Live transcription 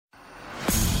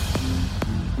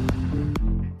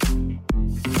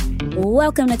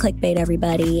Welcome to Clickbait,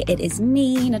 everybody. It is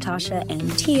me, Natasha,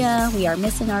 and Tia. We are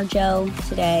missing our Joe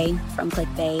today from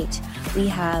Clickbait. We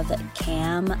have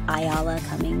Cam Ayala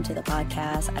coming to the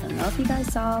podcast. I don't know if you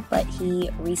guys saw, but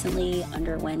he recently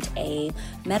underwent a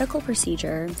medical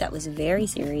procedure that was very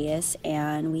serious,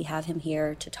 and we have him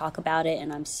here to talk about it,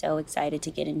 and I'm so excited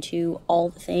to get into all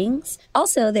the things.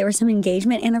 Also, there were some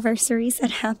engagement anniversaries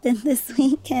that happened this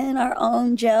weekend. Our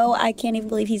own Joe, I can't even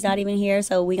believe he's not even here,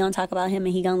 so we gonna talk about him,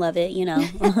 and he gonna love it, you know,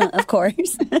 of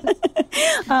course.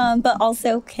 But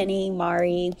also Kenny,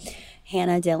 Mari,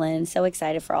 Hannah, Dylan, so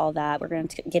excited for all that. We're going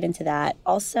to get into that.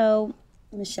 Also,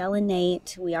 Michelle and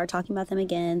Nate, we are talking about them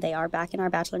again. They are back in our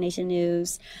Bachelor Nation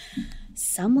news.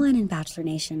 Someone in Bachelor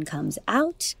Nation comes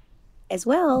out as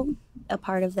well, a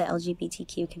part of the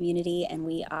LGBTQ community, and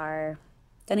we are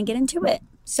going to get into it.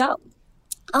 So,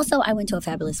 also, I went to a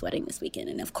fabulous wedding this weekend,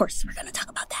 and of course, we're going to talk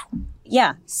about that.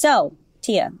 Yeah, so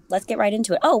Tia, let's get right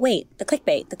into it. Oh, wait, the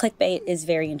clickbait. The clickbait is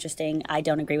very interesting. I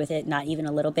don't agree with it, not even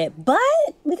a little bit, but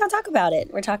we can talk about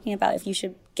it. We're talking about if you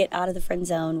should get out of the friend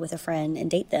zone with a friend and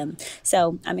date them.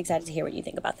 So I'm excited to hear what you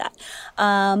think about that.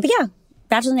 But yeah,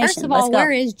 Bachelor Nation, First of all, let's go.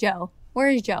 where is Joe? Where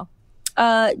is Joe?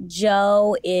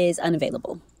 Joe is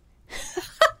unavailable.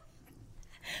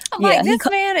 I'm like, this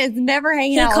man is never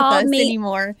hanging out with us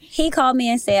anymore. He called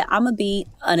me and said, I'm going to be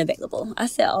unavailable. I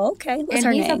said, oh, okay. What's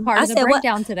her name? And he's a part of the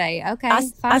breakdown today. Okay,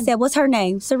 fine. I said, what's her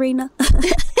name? Serena.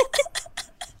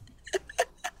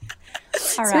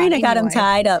 All right, Serena got him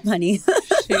tied up, honey.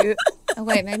 Shoot. Oh,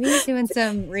 wait, maybe he's doing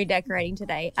some redecorating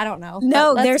today. I don't know.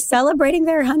 No, they're celebrating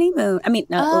their honeymoon. I mean,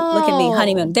 no, look at me,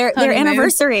 honeymoon. Their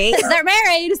anniversary. They're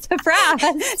married. Surprise.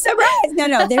 Surprise.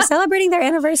 No, they're celebrating their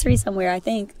anniversary somewhere, I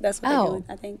think. That's what they're doing,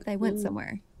 I think. They went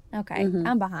somewhere. Okay,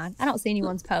 I'm behind. I don't see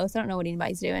anyone's post. I don't know what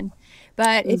anybody's doing.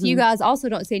 But if you guys also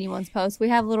don't see anyone's post, we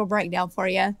have a little breakdown for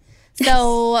you.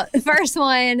 So, first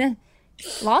one,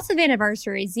 lots of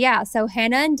anniversaries. Yeah, so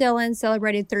Hannah and Dylan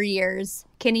celebrated 3 years.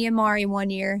 Kenny and Mari 1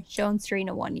 year. Joe and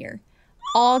Serena 1 year.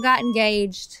 All got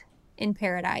engaged in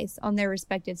paradise on their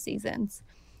respective seasons.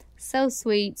 So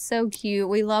sweet, so cute.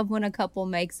 We love when a couple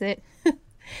makes it.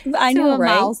 I know,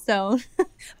 right? Milestone.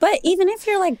 But even if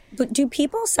you're like, do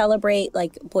people celebrate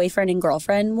like boyfriend and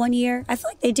girlfriend 1 year? I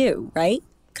feel like they do, right?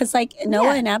 Because like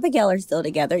Noah and Abigail are still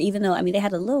together, even though, I mean, they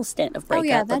had a little stint of breakup. Oh,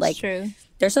 yeah, that's but, like, true.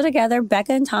 They're still together.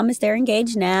 Becca and Thomas, they're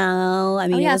engaged now. I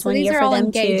mean, it was 1 year for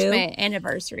them too. These are all engagement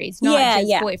anniversaries, not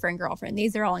just boyfriend, girlfriend.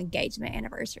 These are all engagement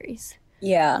anniversaries.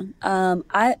 Yeah.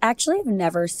 I actually have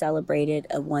never celebrated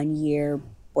a 1 year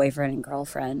boyfriend and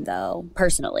girlfriend, though,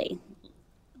 personally.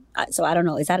 So I don't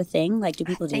know. Is that a thing? Like, do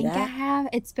people do that? I have.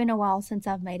 It's been a while since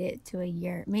I've made it to a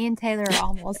year. Me and Taylor are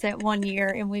almost at 1 year,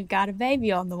 and we've got a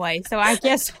baby on the way. So I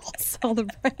guess we'll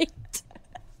celebrate.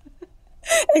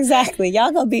 Exactly.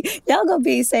 Y'all gonna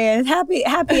be saying happy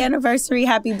anniversary,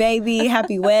 happy baby,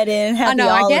 happy wedding, happy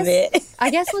all of it. I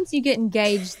guess once you get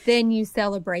engaged, then you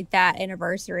celebrate that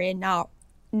anniversary and not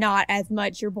as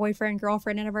much your boyfriend,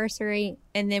 girlfriend anniversary.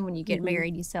 And then when you get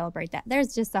married, you celebrate that.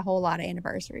 There's just a whole lot of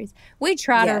anniversaries. We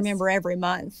try to remember every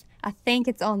month. I think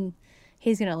it's on,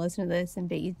 he's going to listen to this and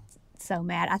be so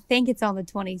mad. I think it's on the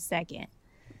 22nd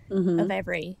of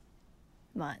every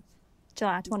month.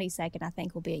 July 22nd, I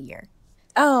think, will be a year.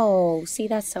 Oh, see,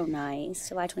 that's so nice.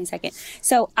 July 22nd.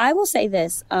 So I will say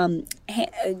this.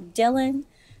 Dylan,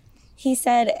 he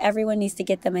said everyone needs to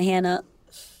get them a Hannah.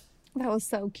 That was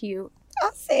so cute. I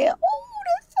said, oh,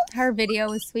 that's so her video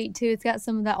was sweet too. It's got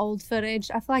some of the old footage.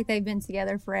 I feel like they've been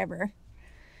together forever.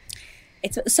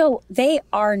 So they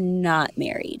are not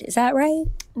married. Is that right?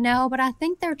 No, but I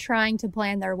think they're trying to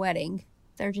plan their wedding.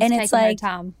 They're just taking their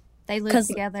time. They live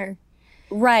together.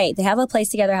 Right. They have a place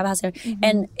together, have a house together.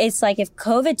 And it's like if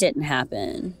COVID didn't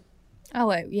happen.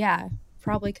 Oh, yeah.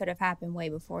 Probably could have happened way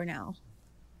before now.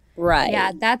 Right.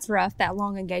 Yeah, that's rough, that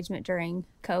long engagement during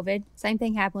COVID. Same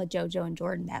thing happened with JoJo and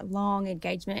Jordan, that long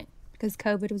engagement, because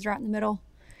COVID was right in the middle.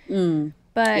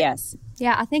 But,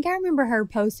 yeah, I think I remember her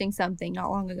posting something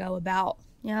not long ago about,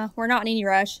 we're not in any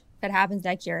rush. If it happens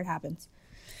next year, it happens.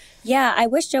 Yeah, I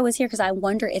wish Joe was here because I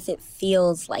wonder if it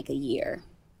feels like a year.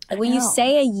 Like when you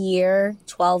say a year,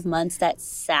 12 months, that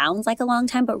sounds like a long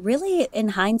time. But really, in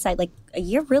hindsight, like a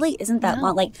year really isn't that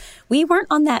long. Like we weren't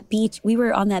on that beach. We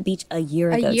were on that beach a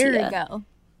year ago. A year ago.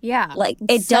 Yeah. Like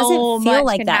it doesn't feel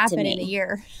like that to me. In a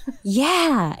year.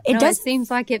 Yeah. It does. It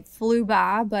seems like it flew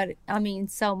by, but I mean,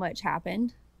 so much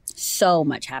happened. So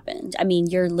much happened. I mean,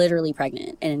 you're literally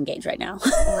pregnant and engaged right now.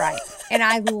 Right. And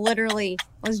I literally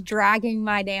was dragging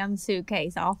my damn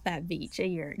suitcase off that beach a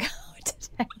year ago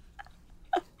today.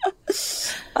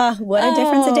 What a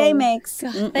difference a day makes.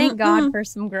 Thank God for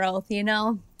some growth,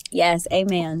 Yes,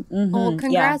 amen. Well,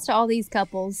 congrats to all these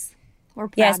couples. We're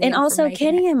proud Yes, of and you for also making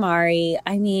Kenny it. and Mari,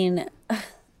 I mean,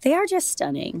 they are just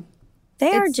stunning.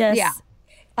 They are just... Yeah.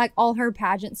 Like all her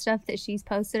pageant stuff that she's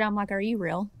posted, I'm like, are you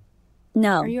real?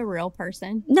 No. Are you a real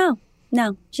person? No,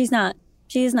 she's not.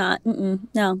 She is not.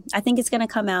 No, I think it's going to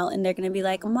come out and they're going to be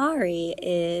like, Mari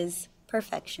is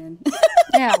perfection.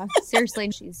 Yeah, seriously.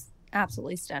 She's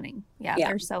absolutely stunning. Yeah,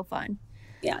 they're so fun.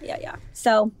 Yeah.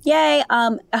 So, yay.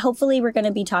 Hopefully we're going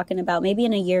to be talking about, maybe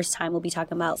in a year's time, we'll be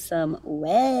talking about some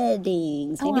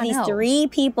weddings. Maybe these 3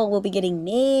 people will be getting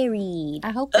married.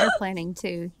 I hope they're planning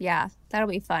too. Yeah, that'll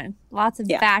be fun. Lots of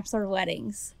bachelor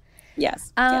weddings.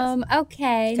 Yes.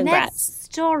 Okay. Congrats. Next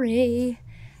story.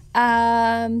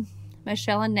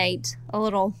 Michelle and Nate, a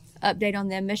little update on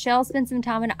them. Michelle spent some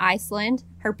time in Iceland.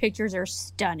 Her pictures are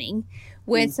stunning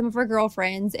with some of her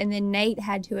girlfriends. And then Nate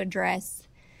had to address,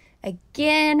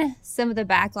 again, some of the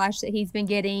backlash that he's been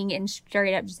getting and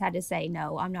straight up just had to say,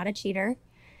 no, I'm not a cheater.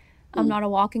 I'm not a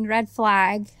walking red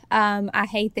flag. I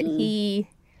hate that he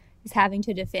is having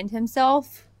to defend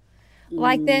himself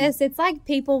like this. It's like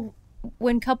people,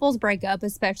 when couples break up,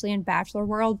 especially in bachelor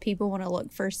world, people want to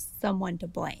look for someone to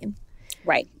blame.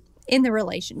 Right. In the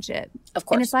relationship. Of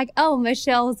course. And it's like, oh,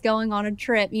 Michelle's going on a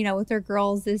trip, with her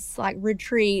girls, this like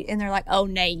retreat. And they're like, oh,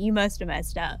 Nate, you must have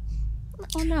messed up.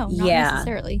 Oh, no, not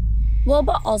necessarily. Well,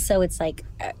 but also it's like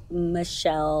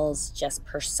Michelle's just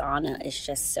persona is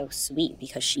just so sweet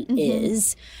because she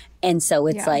is. And so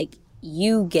it's like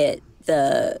you get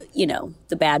the,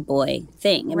 the bad boy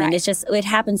thing. I mean, it's just, it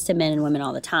happens to men and women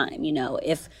all the time.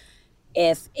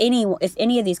 If any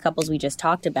of these couples we just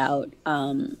talked about,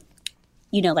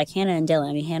 like Hannah and Dylan.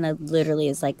 I mean, Hannah literally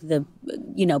is like the,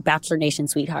 Bachelor Nation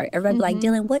sweetheart. Everybody be like,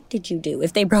 Dylan, what did you do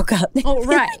if they broke up? Oh,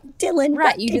 right. Dylan,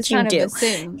 right. What You did just you kind do? of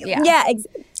assume. Yeah. Yeah,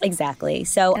 exactly.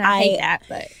 So and I hate that,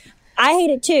 but I hate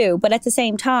it too. But at the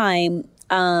same time,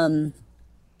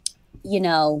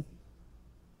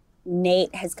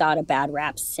 Nate has got a bad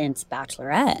rap since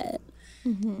Bachelorette.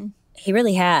 He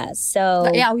really has.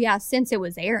 So since it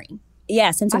was airing.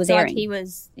 Yeah, since it was airing. Like he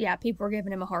was, people were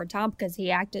giving him a hard time because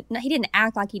he didn't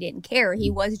act like he didn't care.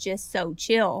 He was just so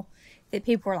chill that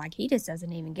people were like, he just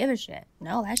doesn't even give a shit.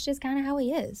 No, that's just kind of how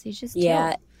he is. He's just chill.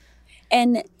 Yeah.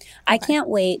 And I can't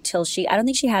wait till I don't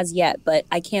think she has yet, but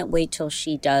I can't wait till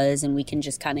she does and we can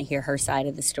just kind of hear her side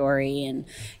of the story and,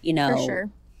 For sure.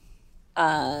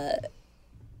 And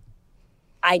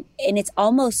it's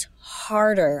almost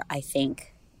harder, I think.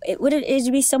 It would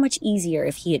be so much easier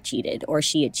if he had cheated or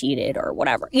she had cheated or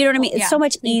whatever. You know what I mean? It's so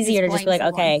much easier to just be like,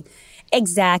 okay,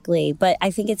 exactly. But I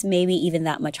think it's maybe even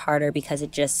that much harder because it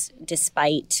just,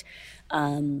 despite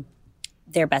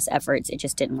their best efforts, it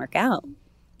just didn't work out.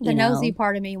 The nosy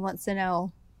part of me wants to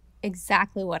know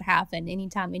exactly what happened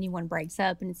anytime anyone breaks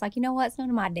up. And it's like, you know what? It's none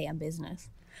of my damn business.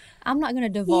 I'm not going to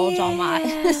divulge all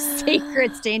my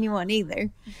secrets to anyone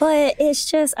either. But it's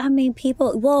just, I mean,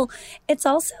 it's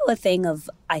also a thing of,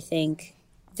 I think,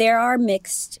 there are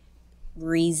mixed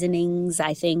reasonings,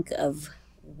 I think, of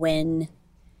when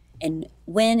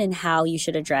and how you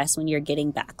should address when you're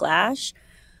getting backlash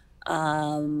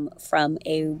from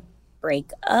a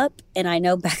breakup. And I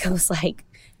know Becca was like,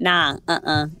 nah,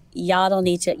 y'all don't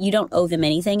need to, you don't owe them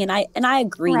anything. And I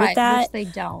agree with that. Which they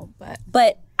don't,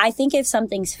 But I think if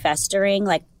something's festering,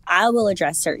 like I will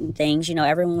address certain things.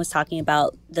 Everyone was talking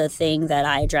about the thing that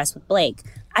I addressed with Blake.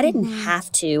 I didn't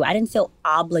have to. I didn't feel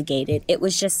obligated. It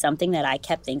was just something that I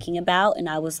kept thinking about. And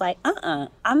I was like, I'm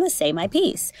going to say my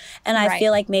piece. And I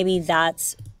feel like maybe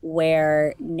that's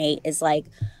where Nate is like,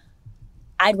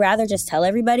 I'd rather just tell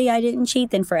everybody I didn't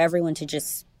cheat than for everyone to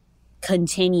just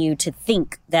continue to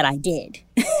think that I did.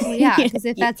 Well, yeah, because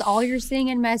if that's all you're seeing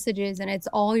in messages and it's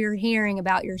all you're hearing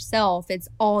about yourself, it's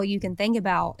all you can think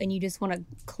about, and you just want to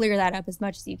clear that up as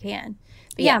much as you can.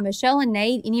 But yeah, Michelle and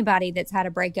Nate, anybody that's had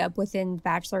a breakup within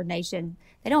Bachelor Nation,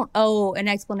 they don't owe an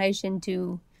explanation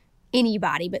to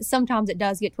anybody, but sometimes it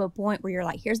does get to a point where you're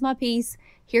like, here's my piece,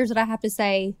 here's what I have to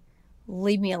say,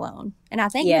 leave me alone. And I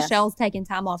think Michelle's taking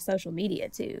time off social media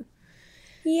too.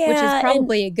 Yeah. Which is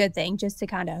probably a good thing, just to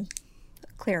kind of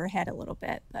clear her head a little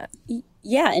bit. But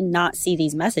and not see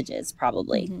these messages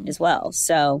probably as well.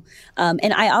 So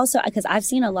and I also, because I've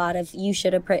seen a lot of you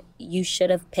should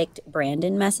have picked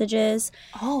Brandon messages.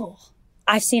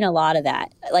 I've seen a lot of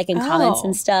that, like in comments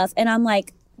and stuff, and I'm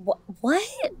like, what?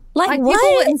 Like people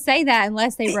what? wouldn't say that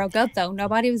unless they broke up, though.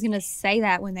 Nobody was going to say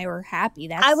that when they were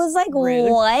happy. I was like,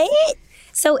 rude. What?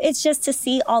 So it's just to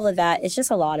see all of that. It's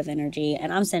just a lot of energy.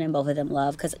 And I'm sending both of them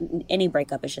love because any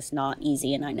breakup is just not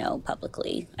easy. And I know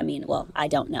publicly. I mean, well, I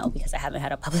don't know because I haven't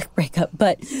had a public breakup.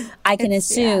 But I can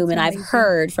assume, and I've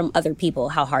heard from other people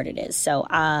how hard it is. So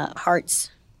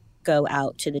hearts go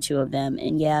out to the two of them.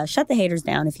 And yeah, shut the haters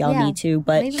down if y'all need to,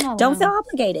 but leave them alone. don't feel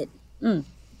obligated. Don't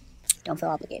feel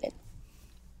obligated.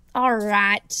 All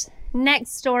right.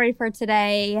 Next story for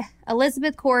today.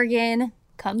 Elizabeth Corrigan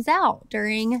comes out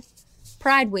during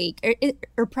Pride Week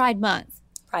or Pride Month.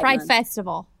 Pride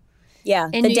Festival. Yeah.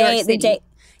 In New York City.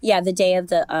 The day of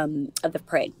the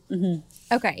parade.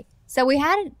 Mm-hmm. Okay. So we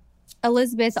had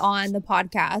Elizabeth on the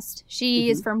podcast. She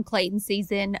is from Clayton's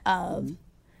season of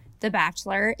The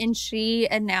Bachelor, and she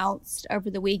announced over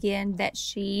the weekend that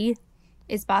she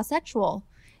is bisexual.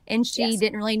 And she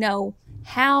didn't really know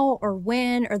how or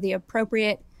when or the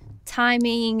appropriate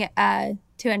timing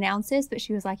to announce this, but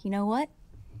she was like, you know what?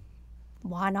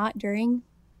 Why not during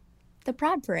the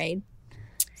Pride Parade?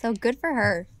 So good for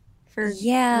her for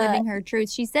living her truth.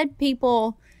 She said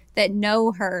people that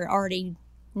know her already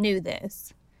knew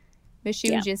this, but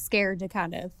she was just scared to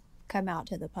kind of come out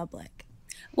to the public.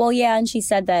 Well, yeah, and she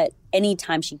said that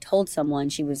anytime she told someone,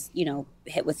 she was,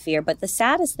 hit with fear. But the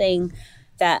saddest thing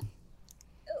that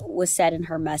was said in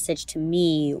her message to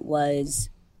me was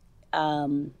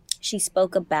she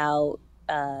spoke about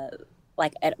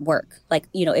like at work, like,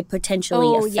 it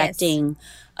potentially affecting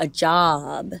a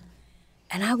job.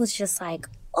 And I was just like,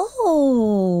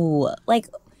 like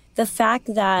the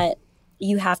fact that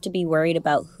you have to be worried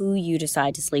about who you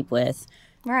decide to sleep with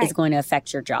is going to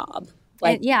affect your job.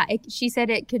 Like, she said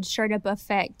it could straight up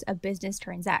affect a business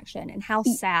transaction, and how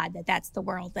sad that that's the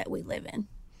world that we live in.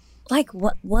 Like,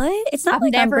 what? It's not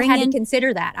I've never had to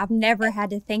consider that. I've never had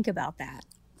to think about that.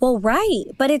 Well, right.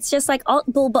 But it's just like,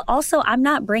 but also I'm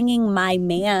not bringing my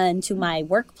man to my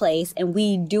workplace and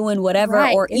we doing whatever,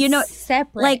 or, it's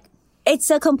separate. Like,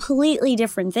 it's a completely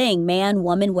different thing. Man,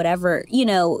 woman, whatever,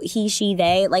 he, she,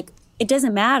 they, like, it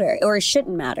doesn't matter, or it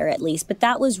shouldn't matter at least. But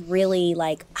that was really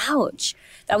like, ouch.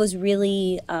 That was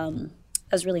really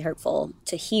hurtful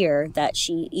to hear that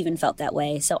she even felt that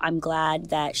way. So I'm glad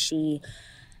that she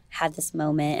had this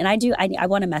moment. And I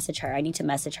want to message her. I need to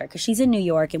message her because she's in New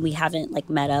York and we haven't like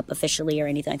met up officially or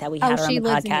anything like that. We had her on the podcast. She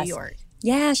lives in New York.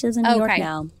 Yeah, she lives in New York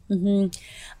now.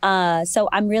 Mm-hmm. So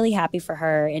I'm really happy for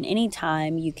her. And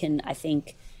anytime you can, I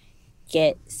think,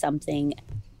 get something,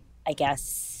 I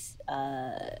guess,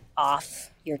 off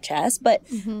your chest. But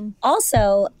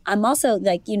also, I'm also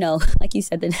like, like you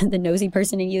said, the nosy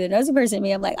person in you, the nosy person in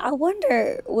me, I'm like, I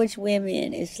wonder which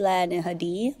women is sliding in her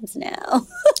DMs now.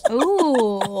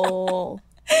 Ooh,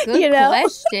 good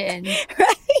question.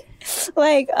 Right?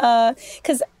 Like,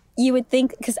 because you would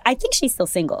think, because I think she's still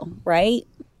single, right?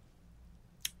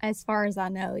 As far as I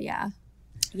know, yeah.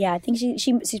 Yeah, I think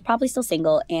she's probably still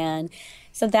single. And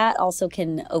so that also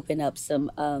can open up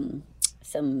some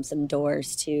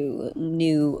doors to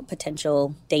new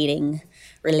potential dating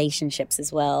relationships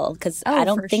as well. Because I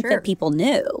don't think that people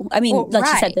knew. I mean, like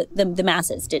she said, the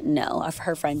masses didn't know.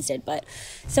 Her friends did. But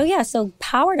so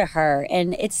power to her.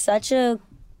 And it's such a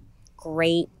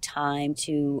great time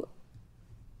to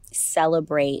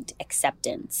celebrate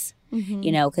acceptance,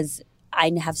 because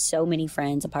I have so many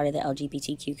friends a part of the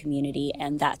LGBTQ community.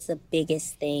 And that's the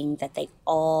biggest thing that they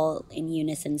all in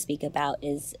unison speak about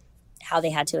is how they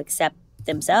had to accept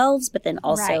themselves, but then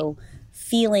also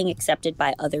feeling accepted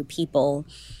by other people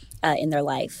in their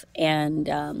life. And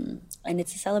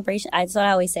it's a celebration. That's what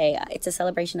I always say. It's a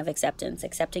celebration of acceptance,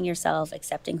 accepting yourself,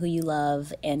 accepting who you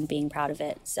love, and being proud of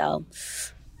it. So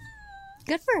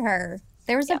good for her.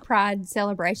 There was a Pride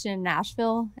celebration in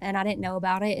Nashville, and I didn't know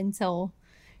about it until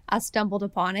I stumbled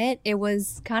upon it. It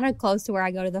was kind of close to where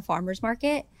I go to the farmer's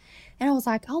market. And I was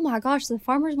like, oh my gosh, the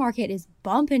farmer's market is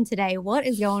bumping today. What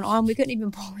is going on? We couldn't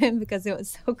even pull in because it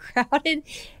was so crowded.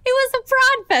 It was a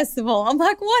Pride festival. I'm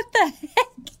like, what the heck?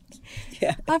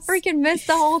 Yes. I freaking missed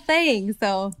the whole thing.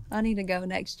 So I need to go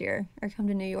next year or come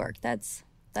to New York. That's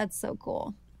so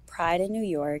cool. Pride in New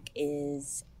York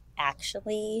is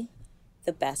actually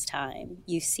the best time.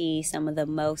 You see some of the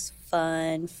most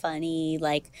funny,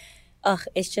 like,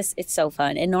 it's so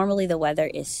fun. And normally the weather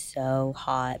is so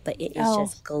hot, but it is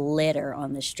just glitter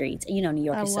on the streets. New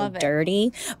York is so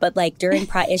dirty, but like during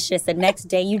Pride, it's just the next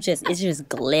day it's just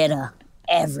glitter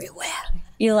everywhere.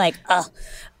 You're like,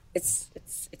 it's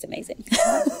amazing.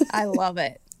 I love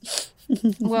it.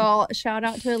 Well, shout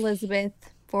out to Elizabeth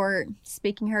for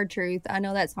speaking her truth. I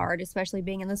know that's hard, especially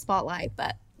being in the spotlight,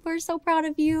 but we're so proud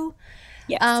of you.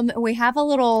 Yes. We have a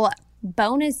little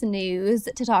bonus news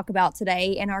to talk about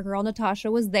today, and our girl Natasha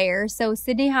was there. So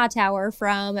Sydney Hightower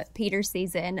from Peter's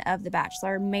season of The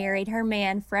Bachelor married her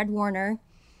man Fred Warner,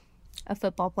 a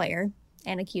football player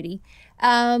and a cutie,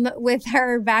 with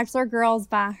her Bachelor girls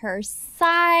by her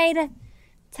side.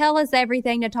 Tell us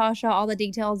everything, Natasha, all the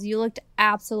details. You looked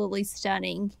absolutely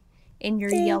stunning in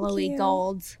your yellowy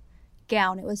gold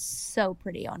gown. It was so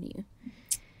pretty on you.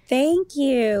 Thank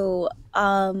you.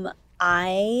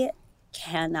 I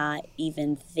cannot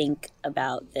even think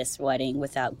about this wedding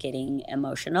without getting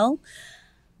emotional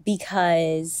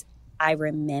because I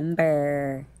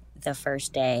remember the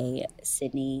first day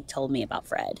Sydney told me about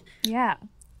Fred. Yeah.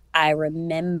 I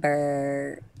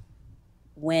remember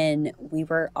when we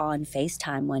were on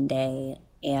FaceTime one day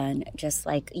and just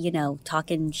like, you know,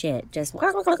 talking shit, just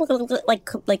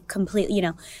like completely, you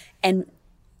know, and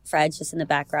Fred's just in the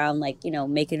background, like, you know,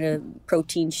 making a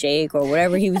protein shake or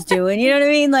whatever he was doing. You know what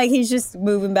I mean? Like, he's just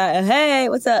moving back. Hey,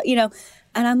 what's up? You know?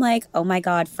 And I'm like, oh my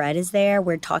God, Fred is there.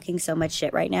 We're talking so much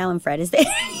shit right now, and Fred is there.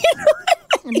 You know?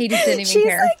 And he just didn't even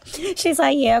care. She's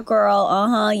like, yeah,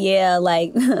 girl. Yeah.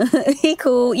 Like, he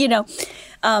cool, you know?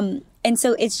 And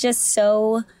so it's just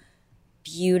so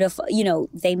beautiful. You know,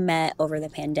 they met over the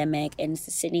pandemic, and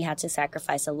Sydney had to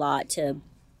sacrifice a lot to,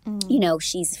 you know,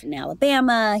 she's in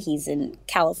Alabama, he's in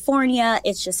California.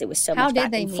 It's just, it was so much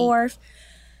back and forth.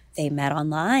 They met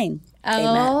online.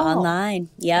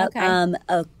 Yep. Okay.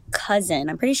 A cousin,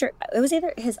 I'm pretty sure it was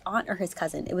either his aunt or his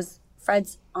cousin. It was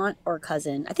Fred's aunt or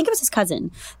cousin. I think it was his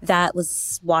cousin that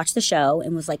watched the show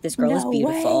and was like, this girl is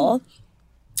beautiful. Way.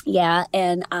 Yeah,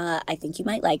 and I think you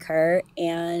might like her,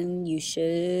 and you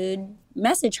should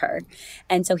message her.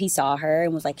 And so he saw her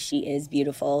and was like, she is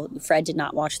beautiful. Fred did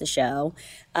not watch the show,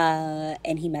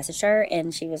 and he messaged her,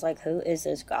 and she was like, who is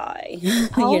this guy?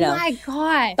 Oh, you know? My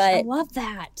gosh, I love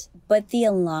that. But the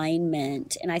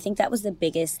alignment, and I think that was the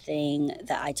biggest thing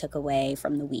that I took away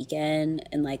from the weekend,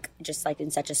 and like just like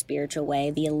in such a spiritual way,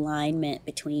 the alignment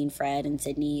between Fred and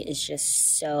Sydney is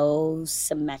just so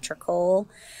symmetrical.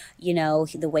 You know,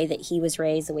 the way that he was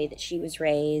raised, the way that she was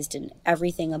raised, and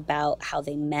everything about how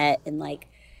they met. And like,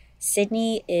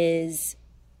 Sydney is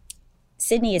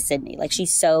Sydney. Like,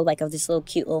 she's so like of this little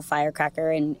cute little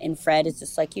firecracker, and Fred is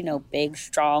just like, you know, big,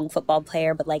 strong football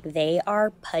player, but like they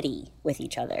are putty with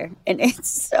each other. And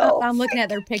it's so... I'm looking at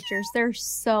their pictures. They're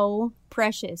so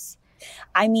precious.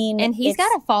 I mean... And he's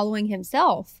got a following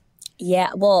himself. Yeah,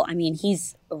 well, I mean,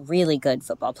 he's a really good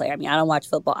football player. I mean, I don't watch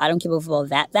football. I don't keep up football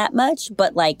that much,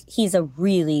 but like, he's a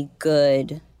really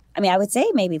good, I mean, I would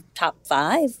say maybe top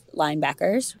 5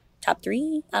 linebackers, top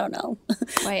 3. I don't know.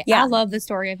 Wait, yeah. I love the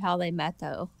story of how they met,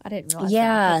 though. I didn't realize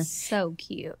that. That's so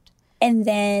cute. And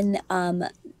then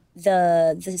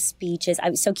the speeches.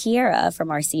 So Kiera from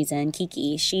our season,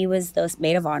 Kiki, she was the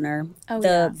maid of honor.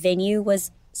 The venue was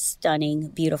stunning,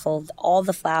 beautiful, all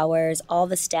the flowers, all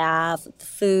the staff, the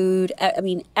food. I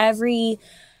mean, everything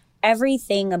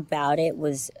about it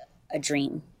was a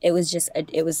dream. It was just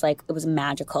it was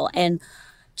magical. And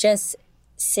just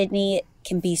Sydney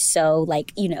can be so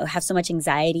like, you know, have so much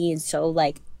anxiety and so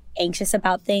like anxious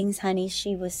about things. Honey,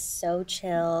 she was so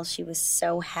chill, she was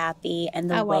so happy. And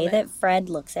the way that Fred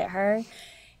looks at her,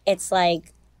 it's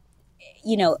like,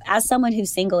 you know, as someone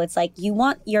who's single, it's like you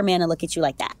want your man to look at you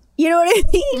like that. You know what I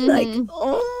mean? Mm-hmm. Like,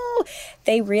 oh,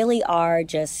 they really are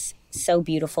just so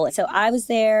beautiful. So I was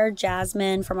there,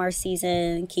 Jasmine from our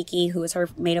season, Kiki, who was her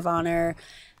maid of honor.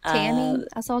 Tammy.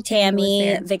 I saw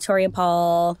Tammy, Victoria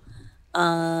Paul.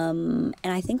 And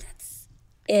I think that's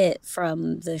it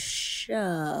from the show.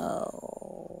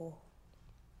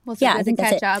 Well, so I think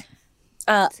that's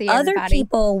it. Other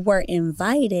people were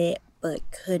invited but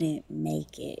couldn't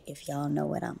make it, if y'all know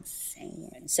what I'm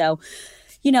saying. So,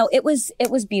 you know, it was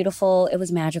beautiful. It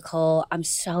was magical. I'm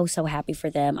so happy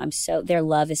for them. Their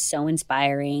love is so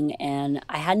inspiring. And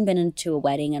I hadn't been into a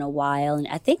wedding in a while. And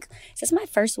I think this is my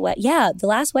first wedding. Yeah, the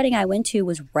last wedding I went to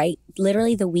was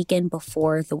literally the weekend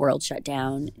before the world shut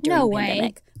down during the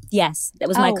pandemic. Yes, that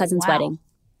was my cousin's wedding.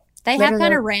 They have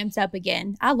kind of ramped up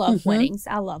again. I love weddings.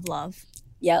 I love.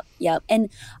 Yep. And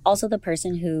also the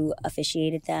person who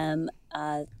officiated them,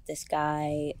 this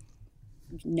guy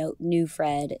knew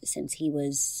Fred since he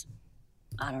was,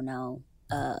 I don't know,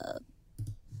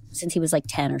 since he was like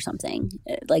 10 or something.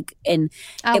 Like, and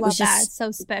I love that. It's so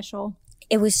special.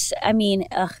 It was, I mean,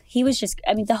 he was just,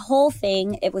 I mean, the whole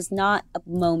thing, it was not a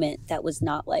moment that was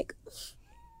not like,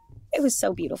 it was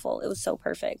so beautiful. It was so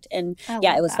perfect. And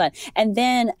yeah, it was fun. And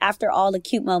then after all the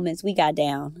cute moments, we got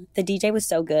down. The DJ was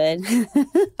so good.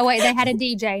 Oh, wait, they had a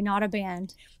DJ, not a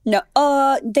band. No,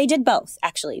 they did both,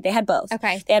 actually. They had both.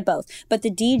 Okay. They had both. But the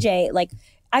DJ, like,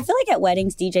 I feel like at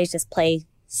weddings, DJs just play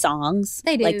songs.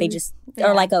 They do. Like, they just,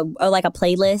 or like a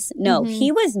playlist. No,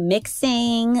 he was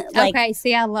mixing. Like, okay,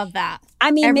 see, I love that.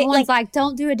 I mean, everyone's like,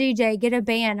 don't do a DJ, get a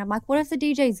band. I'm like, what if the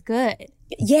DJ's good?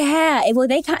 Yeah, well,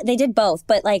 they did both.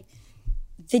 But, like,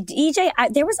 The DJ,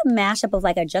 there was a mashup of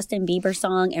like a Justin Bieber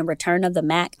song and Return of the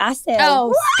Mac. I said, "Oh,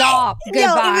 what? stop!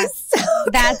 Goodbye." So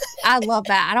I love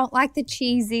that. I don't like the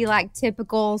cheesy, like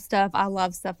typical stuff. I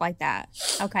love stuff like that.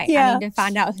 Okay, Yeah. I need to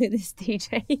find out who this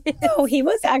DJ is. No, he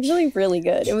was actually really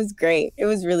good. It was great. It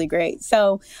was really great.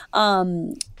 So,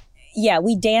 yeah,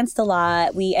 we danced a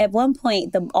lot. We at one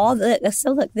point then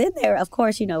there, of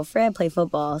course, you know, Fred played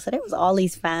football, so there was all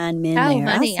these fine men there.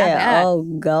 Honey, I said, I bet. "Oh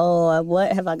God,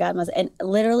 what have I got myself?" And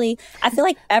literally, I feel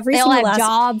like every They all single have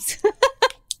jobs.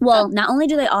 Well, not only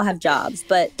do they all have jobs,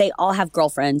 but they all have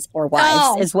girlfriends or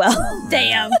wives as well.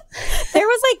 Damn. There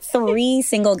was like 3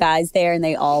 single guys there, and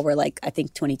they all were like, I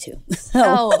think 22. So,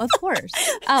 Oh, of course.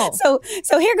 Oh,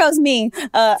 so here goes me.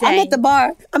 I'm at the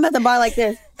bar. like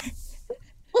this.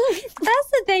 that's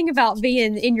the thing about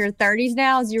being in your 30s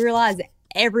now is you realize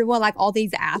everyone, like all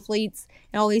these athletes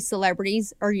and all these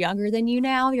celebrities are younger than you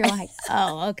now. You're like,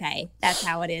 oh, okay. That's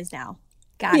how it is now.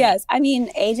 Got Yes, I mean,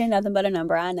 age ain't nothing but a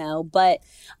number, I know. But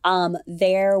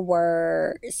there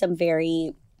were some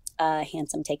very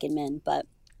handsome taken men, but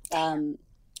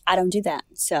I don't do that.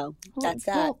 So that's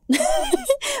cool. that.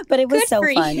 But it was Good so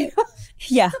for fun. you.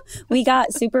 Yeah, we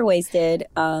got super wasted,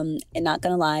 and not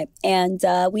going to lie. And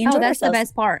we enjoyed that's ourselves. the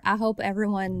best part. I hope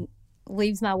everyone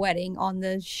leaves my wedding on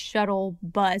the shuttle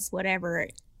bus, whatever,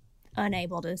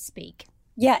 unable to speak.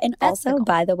 Yeah, and That's the also, goal.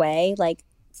 by the way, like,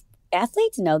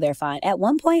 athletes know they're fine. At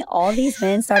one point, all these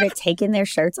men started taking their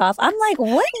shirts off. I'm like,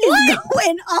 what is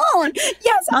going on?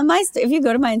 Yes, if you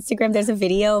go to my Instagram, there's a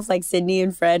video of like Sydney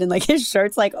and Fred, and like his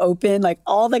shirt's like open. Like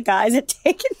all the guys had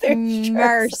taken their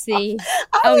shirts Mercy.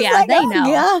 off. Oh, yeah, they know.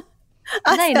 God.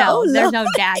 I They said, know. "Oh, There's no." no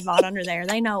dad bod under there.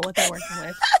 They know what they're working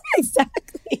with.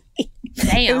 Exactly.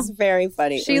 Damn. It was very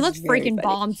funny. She It was looks very freaking funny.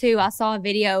 bomb too. I saw a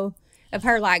video of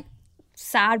her like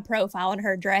side profile in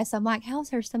her dress. I'm like, how's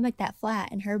her stomach that flat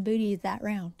and her booty is that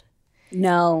round?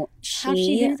 No, How'd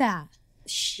she do that?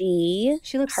 She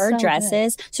looks her so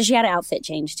dresses. So she had an outfit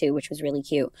change too, which was really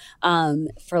cute.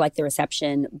 For like the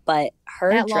reception, but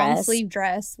her That long dress sleeve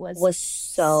dress was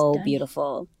so stunning.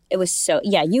 beautiful. It was so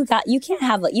you can't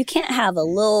have a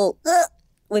little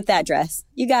with that dress.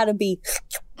 You got to be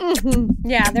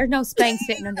Yeah, there's no Spanx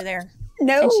fitting under there.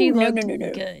 no. And she looked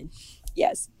no. good.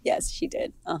 Yes, she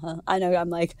did. I know. I'm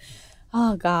like,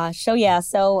 oh gosh. So yeah.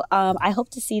 So I hope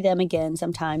to see them again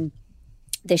sometime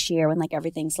this year when like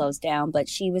everything slows down. But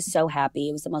she was so happy.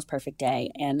 It was the most perfect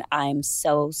day, and I'm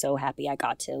so happy I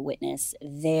got to witness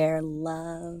their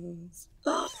love.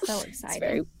 So It's excited.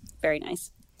 very, very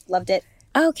nice. Loved it.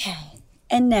 Okay.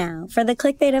 And now for the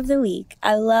clickbait of the week.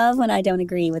 I love when I don't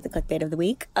agree with the clickbait of the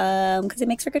week because it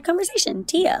makes for good conversation.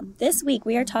 Tia, this week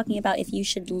we are talking about if you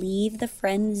should leave the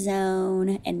friend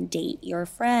zone and date your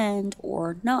friend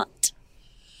or not.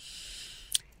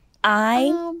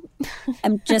 I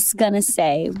am just going to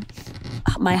say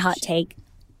my hot take.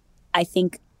 I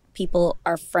think people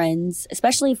are friends,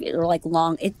 especially if you're like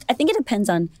long. I think it depends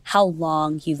on how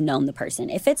long you've known the person.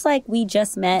 If it's like we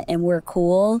just met and we're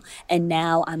cool and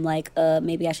now I'm like,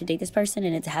 maybe I should date this person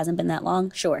and it hasn't been that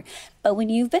long, sure. But when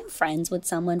you've been friends with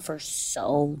someone for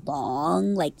so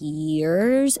long, like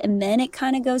years, and then it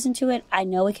kind of goes into it, I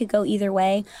know it could go either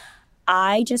way.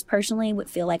 I just personally would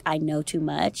feel like I know too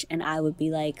much, and I would be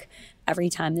like, every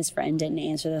time this friend didn't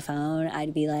answer the phone,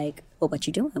 I'd be like, well, what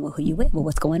you doing? Well, who you with? Well,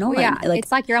 what's going on? Well, yeah, Like,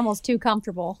 it's like you're almost too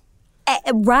comfortable.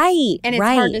 Right. And it's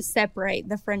right. hard to separate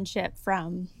the friendship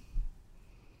from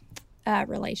a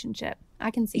relationship.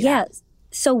 I can see that. Yes.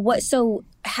 So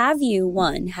have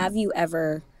you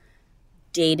ever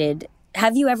dated,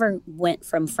 have you ever went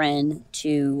from friend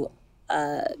to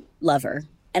lover?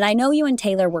 And I know you and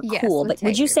Taylor were Yes, cool, with but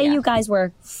would you Taylor, say yeah. you guys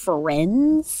were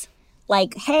friends?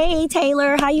 Like, hey,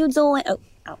 Taylor, how you doing? Oh.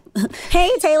 Hey,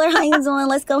 Taylor, how you doing?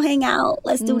 Let's go hang out.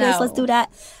 Let's do this. Let's do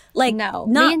that. Like, No,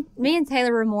 not, me and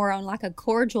Taylor were more on like a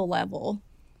cordial level.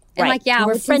 And Right. like, yeah, You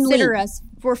were we friendly. consider us,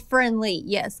 we're friendly.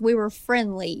 Yes, we were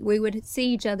friendly. We would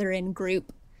see each other in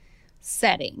group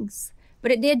settings.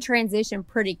 But it did transition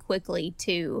pretty quickly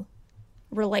to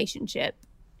relationship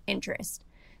interest.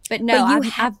 But no, But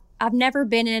you I've never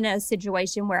been in a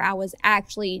situation where I was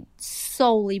actually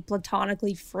solely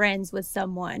platonically friends with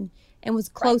someone and was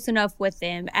close enough with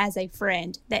them as a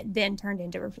friend that then turned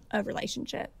into a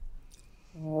relationship.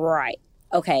 Right.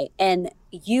 Okay. And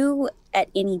you at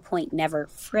any point never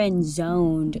friend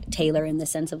zoned Taylor in the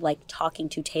sense of like talking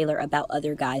to Taylor about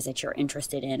other guys that you're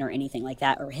interested in or anything like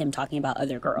that, or him talking about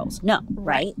other girls. No.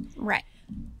 Right. Right.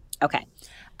 Okay.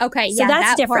 Okay, So yeah, that's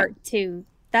that different. part too.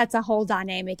 That's a whole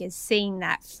dynamic is seeing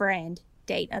that friend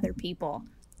date other people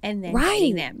and then Right.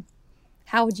 dating them.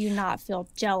 How would you not feel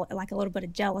like a little bit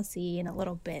of jealousy and a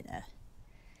little bit of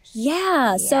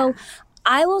Yeah. So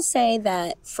I will say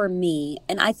that for me,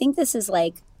 and I think this is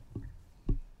like,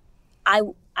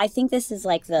 I think this is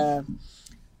like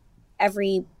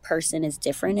every person is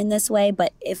different in this way,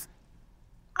 but if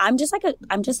I'm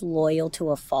just loyal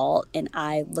to a fault, and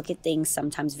I look at things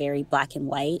sometimes very black and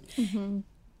white. Mm-hmm.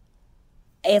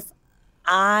 If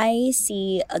I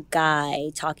see a guy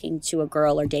talking to a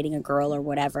girl or dating a girl or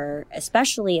whatever,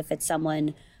 especially if it's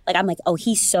someone like, I'm like, oh,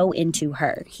 he's so into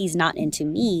her. He's not into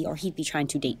me, or he'd be trying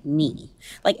to date me.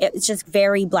 Like, it's just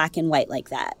very black and white like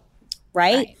that.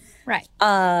 Right? Right.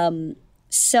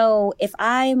 So if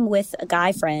I'm with a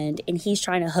guy friend and he's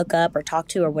trying to hook up or talk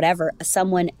to or whatever,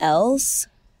 someone else,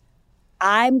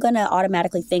 I'm going to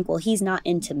automatically think, well, he's not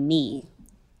into me.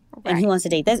 And he wants to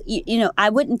date this. You know, I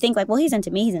wouldn't think like, well, he's into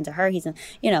me, he's into her,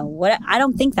 I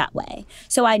don't think that way.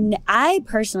 So I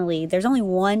personally, there's only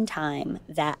one time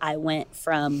that I went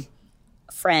from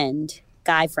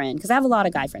guy friend, because I have a lot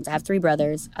of guy friends. I have 3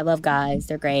 brothers. I love guys.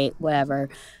 They're great, whatever.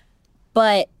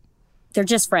 But they're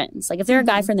just friends. Like, if they're a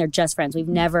guy friend, they're just friends. We've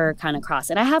never kind of crossed.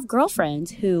 And I have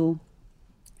girlfriends who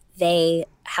they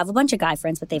have a bunch of guy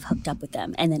friends, but they've hooked up with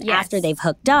them. And then after they've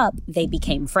hooked up, they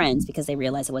became friends because they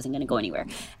realized it wasn't going to go anywhere.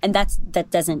 And that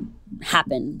doesn't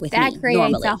happen with me normally. That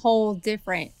creates a whole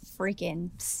different freaking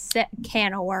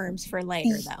can of worms for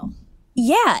later, though.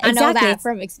 Yeah, exactly. I know that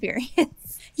from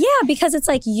experience. Yeah, because it's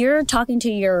like you're talking to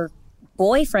your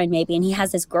boyfriend maybe, and he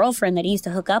has this girlfriend that he used to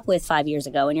hook up with 5 years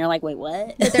ago, and you're like, wait,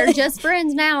 what? But they're just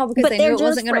friends now because they knew it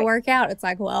wasn't going to work out. It's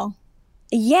like, well,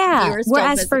 yeah.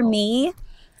 Whereas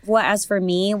for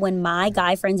me, when my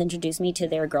guy friends introduce me to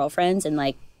their girlfriends, and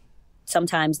like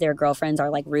sometimes their girlfriends are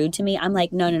like rude to me, I'm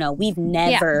like, no, we've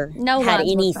never had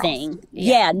anything.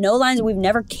 Yeah, no lines. We've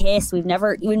never kissed.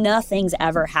 Nothing's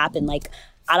ever happened. Like,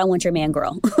 I don't want your man,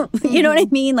 girl. You know what I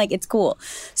mean? Like, it's cool.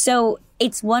 So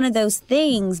it's one of those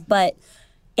things. But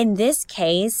in this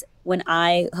case, when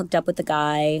I hooked up with the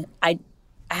guy, I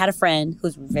had a friend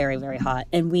who's very, very hot,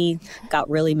 and we got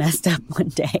really messed up one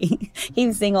day. He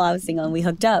was single, I was single, and we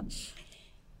hooked up.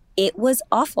 It was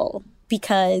awful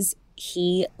because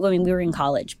we were in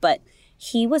college, but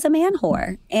he was a man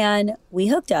whore, and we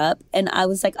hooked up, and I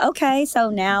was like, okay, so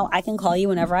now I can call you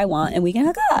whenever I want and we can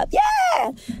hook up.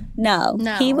 Yeah. No.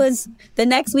 He was, the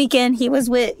next weekend, he was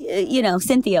with,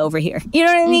 Cynthia over here. You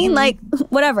know what I mean? Like,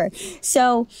 whatever.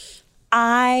 So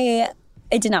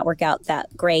it did not work out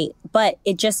that great, but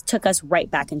it just took us right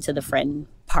back into the friend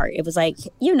part. It was like,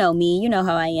 you know me, you know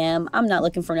how I am. I'm not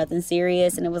looking for nothing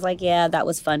serious. And it was like, yeah, that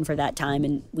was fun for that time.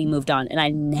 And we moved on, and I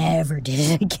never did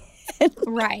it again.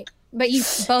 Right. But you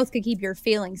both could keep your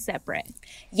feelings separate.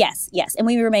 Yes. And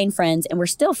we remain friends, and we're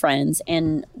still friends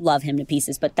and love him to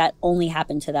pieces. But that only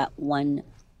happened to that one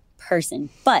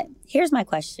person. But here's my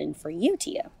question for you,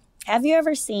 Tia. Have you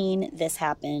ever seen this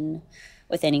happen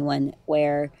with anyone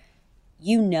where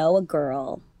a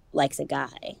girl likes a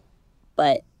guy,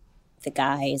 but the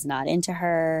guy is not into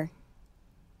her,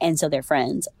 and so they're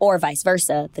friends? Or vice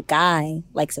versa, the guy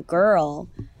likes a girl,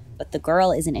 but the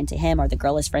girl isn't into him, or the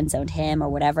girl is friend-zoned him or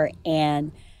whatever,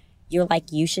 and you're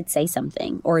like, you should say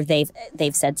something, or they've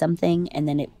said something, and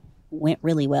then it went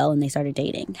really well and they started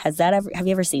dating. Have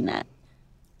you ever seen that?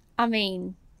 I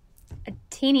mean, a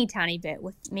teeny tiny bit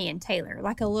with me and Taylor,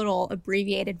 like a little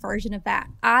abbreviated version of that.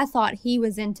 I thought he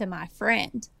was into my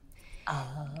friend.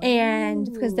 Oh.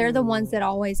 And because they're the ones that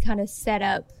always kind of set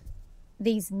up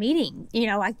these meetings,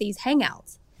 like these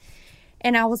hangouts.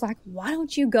 And I was like, why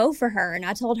don't you go for her? And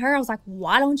I told her, I was like,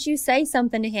 why don't you say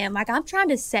something to him? Like, I'm trying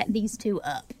to set these two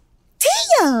up.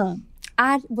 Tia!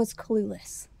 I was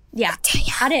clueless. Yeah.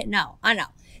 Tia. I didn't know. I know.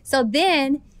 So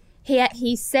then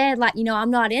he said, like, I'm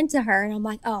not into her. And I'm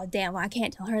like, oh, damn, well, I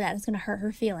can't tell her that. It's going to hurt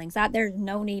her feelings. There's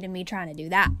no need in me trying to do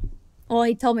that. Well,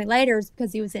 he told me later it's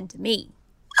because he was into me.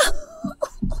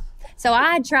 So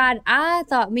I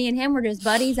thought me and him were just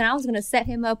buddies, and I was going to set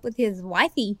him up with his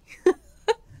wifey.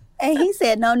 And he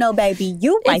said, no, baby,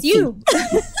 you wifey. It's you.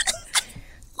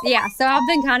 Yeah, so I've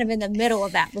been kind of in the middle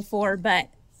of that before, but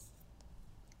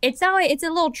it's a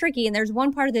little tricky. And there's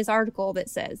one part of this article that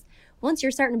says, once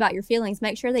you're certain about your feelings,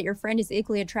 make sure that your friend is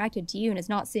equally attracted to you and is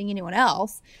not seeing anyone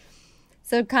else.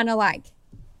 So kind of like,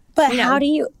 but how do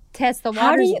you test the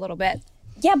waters a little bit?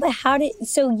 Yeah, but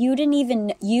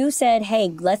you said,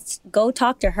 hey, let's go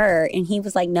talk to her. And he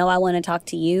was like, no, I want to talk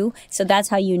to you. So that's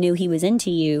how you knew he was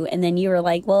into you. And then you were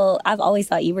like, well, I've always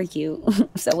thought you were cute.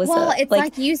 So what's up? Well, it's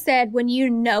like you said, when you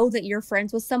know that you're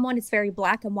friends with someone, it's very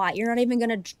black and white. You're not even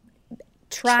going to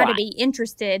try to be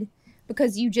interested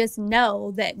because you just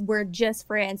know that we're just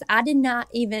friends. I did not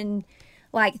even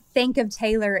think of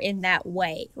Taylor in that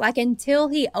way. Until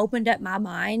he opened up my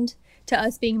mind to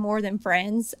us being more than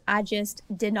friends, I just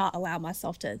did not allow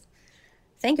myself to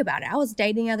think about it. I was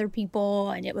dating other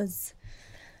people and it was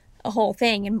a whole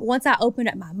thing. And once I opened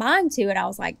up my mind to it, I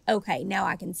was like, okay, now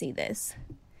I can see this.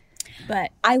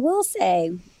 But I will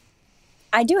say,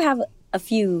 I do have a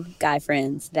few guy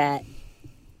friends that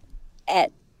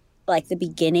at like the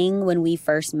beginning when we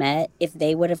first met, if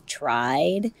they would have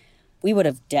tried, we would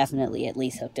have definitely at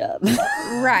least hooked up.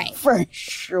 Right. For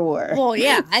sure. Well,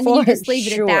 yeah. I mean, you just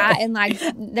leave it at that, and like,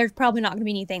 there's probably not going to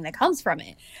be anything that comes from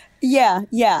it. Yeah,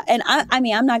 yeah. And I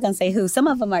mean, I'm not going to say who. Some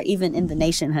of them are even in the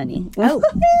nation, honey. Oh.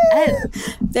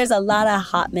 There's a lot of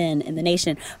hot men in the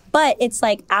nation. But it's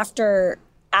like after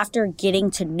getting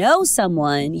to know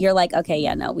someone, you're like, okay,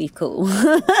 yeah, no, we've cool.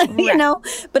 You know?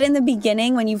 But in the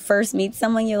beginning, when you first meet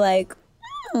someone, you're like,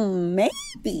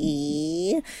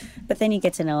 maybe. But then you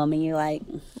get to know them and you're like,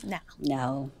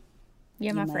 no.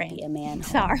 You're my friend. Be a man.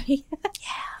 Sorry.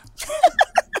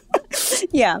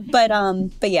 Yeah. But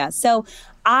yeah. So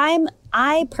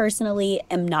I personally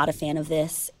am not a fan of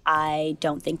this. I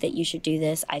don't think that you should do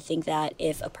this. I think that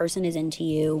if a person is into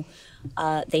you,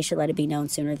 they should let it be known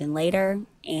sooner than later,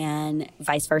 and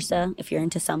vice versa. If you're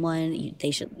into someone,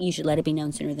 you should let it be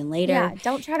known sooner than later. Yeah,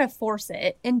 don't try to force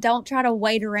it, and don't try to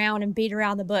wait around and beat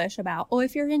around the bush about, oh,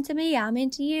 if you're into me, I'm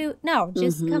into you. No,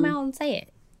 just come out and say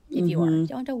it if you are. You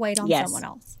don't have to wait on someone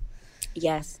else.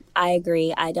 Yes, I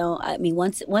agree. I mean,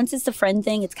 once it's a friend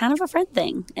thing, it's kind of a friend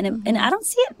thing. And and I don't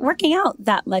see it working out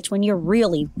that much when you're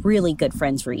really, really good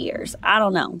friends for years. I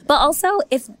don't know. But also,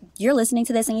 if you're listening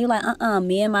to this and you're like,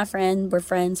 me and my friend were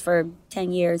friends for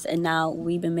 10 years and now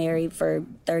we've been married for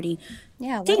 30.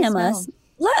 Yeah, DM us.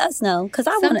 Let us know. Because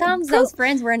sometimes those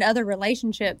friends were in other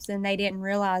relationships and they didn't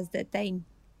realize that they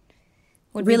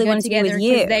would really be good wanted together to be with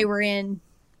you. Because they were in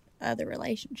other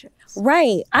relationships.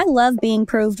 Right. I love being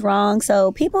proved wrong.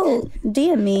 So people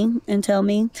DM me and tell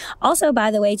me. Also, by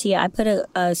the way, Tia, I put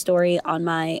a story on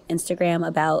my Instagram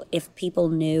about if people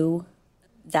knew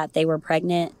that they were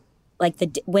pregnant, like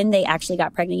when they actually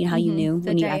got pregnant, you know how you knew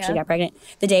when you actually got pregnant?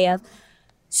 The day of.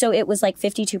 So it was like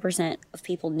 52% of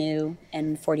people knew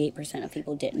and 48% of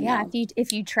people didn't know. Yeah,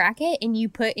 if you track it and you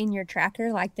put in your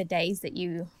tracker like the days that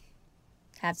you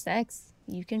have sex,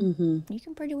 you can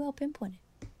pretty well pinpoint it.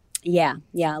 Yeah.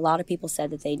 A lot of people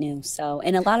said that they knew. So,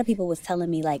 and a lot of people was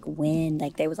telling me like when,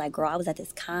 like they was like, girl, I was at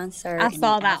this concert. I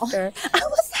saw that one. I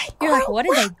was like, you're like, what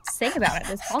did they sing about at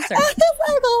this concert? I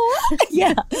was like, what?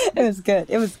 Yeah, it was good.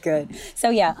 It was good.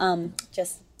 So yeah,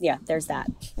 there's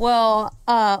that. Well,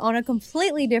 on a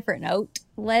completely different note,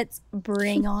 let's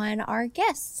bring on our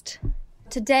guest.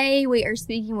 Today, we are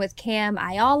speaking with Cam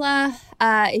Ayala.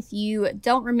 If you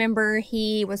don't remember,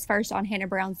 he was first on Hannah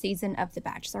Brown's season of The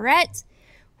Bachelorette,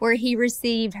 where he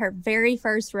received her very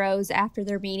first rose after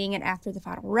their meeting and after the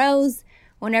final rose.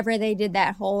 Whenever they did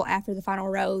that whole after the final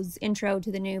rose intro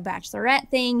to the new Bachelorette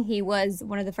thing, he was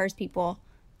one of the first people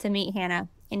to meet Hannah,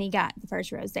 and he got the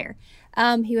first rose there.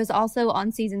 He was also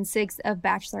on season 6 of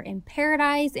Bachelor in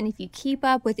Paradise, and if you keep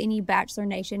up with any Bachelor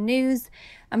Nation news,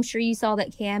 I'm sure you saw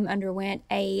that Cam underwent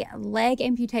a leg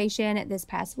amputation this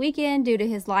past weekend due to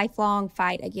his lifelong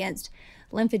fight against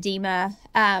lymphedema,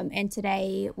 and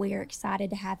today we are excited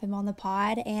to have him on the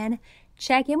pod and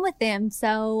check in with him.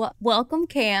 So welcome,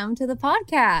 Cam, to the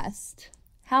podcast.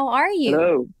 How are you?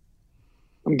 Hello.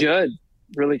 I'm good.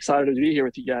 Really excited to be here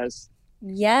with you guys.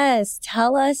 Yes,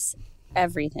 tell us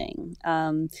everything.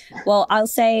 Well, I'll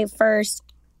say first,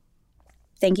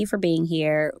 thank you for being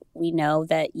here. We know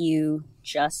that you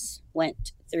just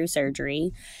went through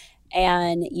surgery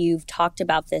and you've talked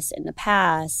about this in the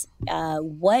past.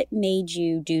 What made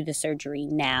you do the surgery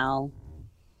now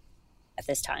at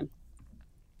this time?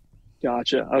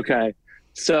 Gotcha. Okay.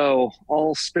 So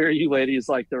I'll spare you ladies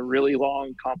like the really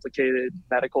long, complicated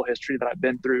medical history that I've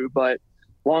been through. But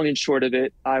long and short of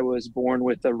it, I was born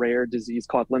with a rare disease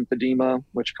called lymphedema,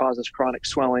 which causes chronic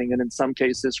swelling and in some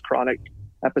cases chronic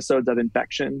episodes of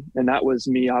infection. And that was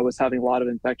me. I was having a lot of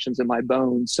infections in my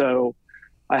bones. So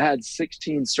I had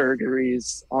 16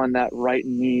 surgeries on that right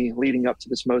knee leading up to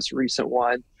this most recent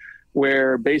one,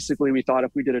 where basically we thought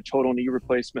if we did a total knee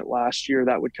replacement last year,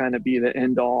 that would kind of be the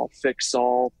end all fix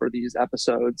all for these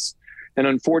episodes. And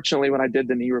unfortunately, when I did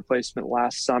the knee replacement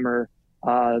last summer,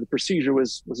 the procedure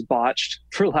was botched,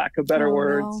 for lack of better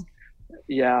words. No.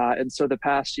 Yeah. And so the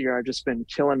past year, I've just been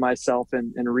killing myself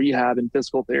in rehab and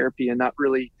physical therapy and not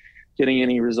really getting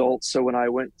any results. So when I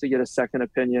went to get a second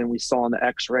opinion, we saw in the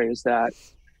x-rays that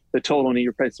the total knee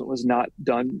replacement was not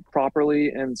done properly.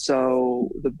 And so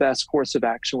the best course of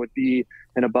action would be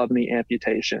an above knee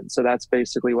amputation. So that's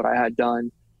basically what I had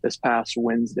done this past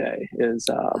Wednesday is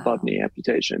above knee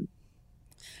amputation.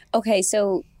 Okay.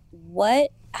 So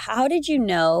how did you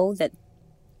know that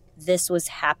this was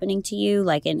happening to you?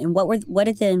 Like, and what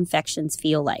did the infections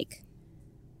feel like?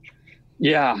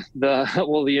 Yeah,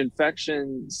 the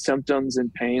infection symptoms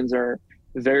and pains are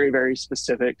very, very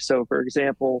specific. So for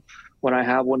example, when I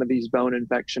have one of these bone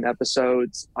infection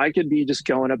episodes, I could be just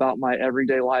going about my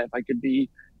everyday life. I could be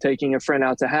taking a friend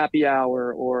out to happy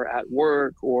hour or at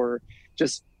work or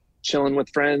just chilling with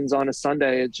friends on a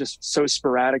Sunday. It's just so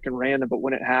sporadic and random. But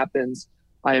when it happens,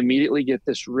 I immediately get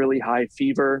this really high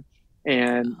fever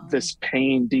and this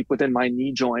pain deep within my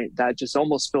knee joint that just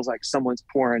almost feels like someone's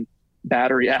pouring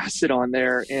battery acid on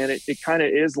there. And it kind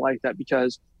of is like that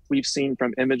because we've seen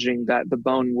from imaging that the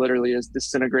bone literally is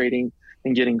disintegrating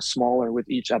and getting smaller with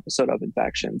each episode of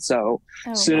infection. So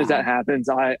as soon as that happens,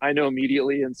 I know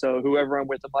immediately. And so whoever I'm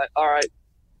with, I'm like, all right,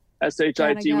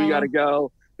 SHIT, we got to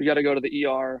go. We got to go to the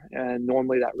ER. And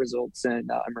normally that results in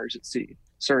emergency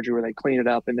surgery where they clean it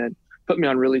up and then put me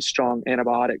on really strong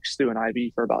antibiotics through an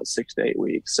IV for about 6 to 8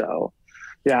 weeks. So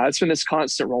yeah, it's been this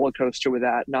constant roller coaster with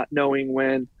that, not knowing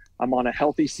when I'm on a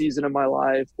healthy season of my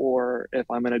life or if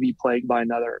I'm going to be plagued by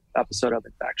another episode of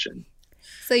infection.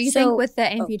 So you think with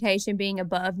the amputation being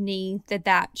above knee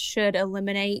that should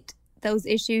eliminate those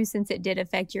issues since it did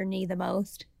affect your knee the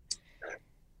most?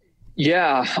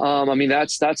 Yeah. I mean,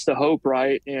 that's the hope,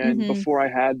 right? And before I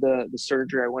had the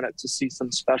surgery, I went up to see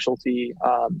some specialty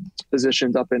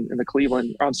physicians up in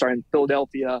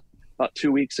Philadelphia about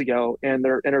 2 weeks ago. And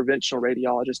their interventional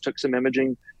radiologist took some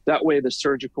imaging. That way, the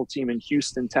surgical team in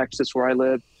Houston, Texas, where I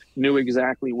live, knew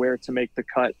exactly where to make the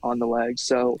cut on the leg.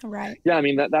 So, yeah, I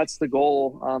mean, that's the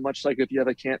goal. Much like if you have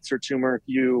a cancer tumor, if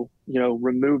you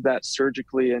remove that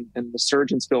surgically and the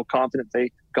surgeons feel confident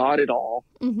they got it all,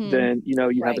 then,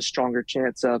 you have a stronger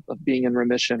chance of being in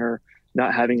remission or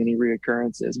not having any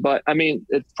reoccurrences. But I mean,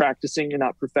 it's practicing and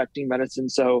not perfecting medicine.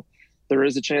 So there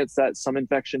is a chance that some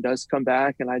infection does come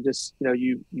back. And I just,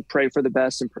 you pray for the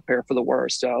best and prepare for the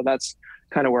worst. So that's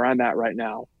kind of where I'm at right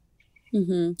now.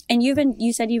 And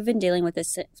you said you've been dealing with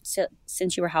this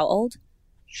since you were how old?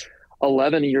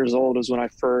 11 years old is when I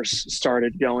first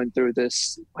started going through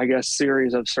this, I guess,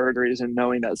 series of surgeries and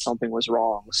knowing that something was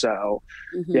wrong. So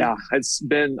yeah, it's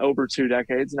been over 2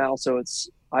 decades now. So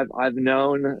I've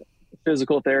known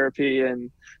physical therapy and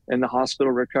the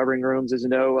hospital recovering rooms is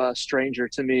no stranger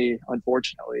to me,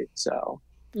 unfortunately. So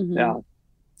yeah.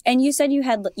 And you said you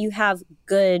have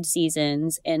good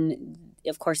seasons, and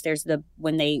of course there's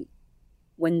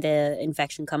when the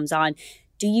infection comes on.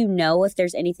 Do you know if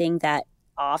there's anything that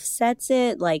offsets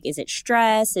it? Like, is it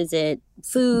stress? Is it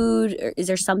food? Or is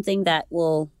there something that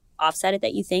will offset it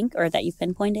that you think or that you've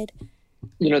pinpointed?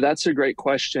 That's a great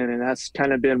question. And that's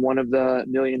kind of been one of the $1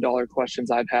 million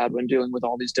questions I've had when dealing with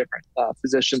all these different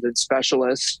physicians and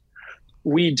specialists.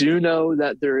 We do know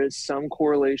that there is some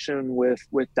correlation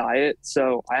with diet.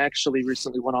 So I actually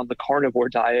recently went on the carnivore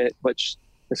diet, which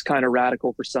is kind of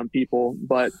radical for some people.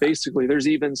 But basically, there's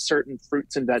even certain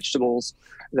fruits and vegetables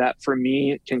that for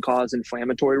me can cause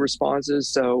inflammatory responses.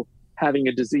 So having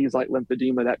a disease like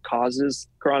lymphedema that causes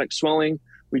chronic swelling,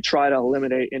 we try to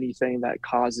eliminate anything that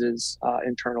causes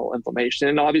internal inflammation.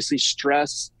 And obviously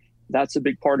stress, that's a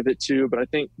big part of it too. But I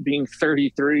think being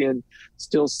 33 and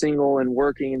still single and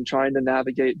working and trying to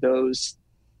navigate those,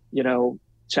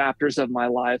 chapters of my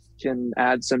life can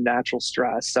add some natural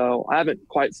stress. So I haven't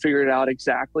quite figured out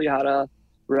exactly how to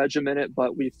regiment it,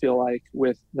 but we feel like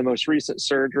with the most recent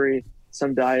surgery,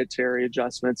 some dietary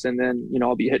adjustments, and then,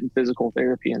 I'll be hitting physical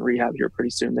therapy and rehab here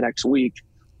pretty soon, the next week.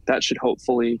 That should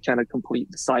hopefully kind of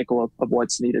complete the cycle of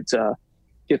what's needed to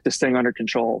get this thing under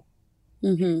control.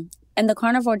 And the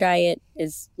carnivore diet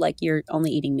is like you're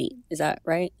only eating meat. Is that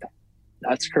right?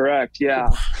 That's correct. Yeah.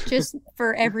 Just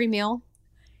for every meal?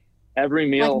 Every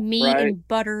meal. Like meat and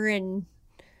butter and...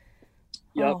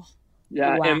 Yep. Oh.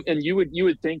 Yeah. Wow. And you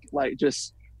would think like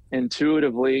just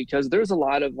intuitively, because there's a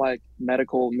lot of like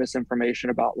medical misinformation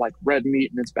about like red meat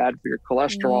and it's bad for your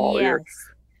cholesterol, your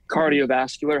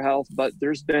cardiovascular health, but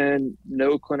there's been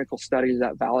no clinical studies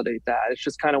that validate that. It's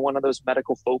just kind of one of those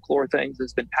medical folklore things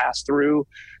that's been passed through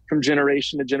from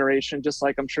generation to generation. Just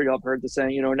like I'm sure y'all have heard the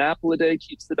saying, an apple a day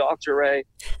keeps the doctor away.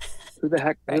 Who the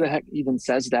heck even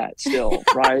says that still,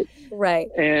 right? Right.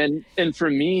 And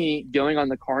for me, going on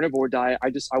the carnivore diet,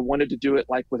 I wanted to do it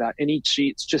like without any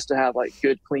cheats, just to have like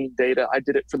good, clean data. I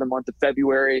did it for the month of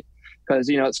February because,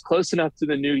 it's close enough to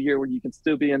the new year where you can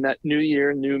still be in that new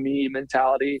year, new me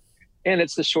mentality. And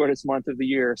it's the shortest month of the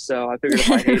year. So I figured if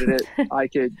I hated it, I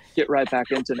could get right back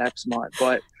into next month.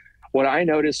 But what I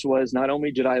noticed was not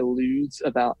only did I lose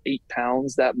about 8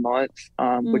 pounds that month,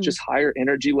 which is higher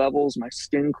energy levels, my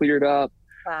skin cleared up.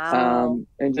 Wow.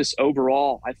 And just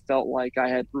overall, I felt like I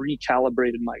had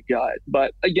recalibrated my gut.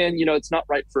 But again, it's not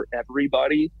right for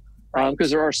everybody.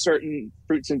 Because there are certain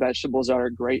fruits and vegetables that are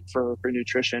great for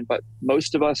nutrition, but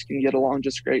most of us can get along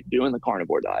just great doing the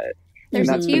carnivore diet. There's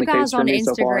a few guys on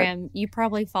Instagram. You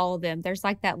probably follow them. There's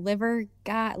like that liver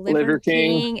guy, Liver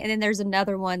King. And then there's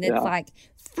another one that's like,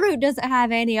 fruit doesn't have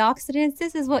antioxidants.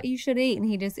 This is what you should eat. And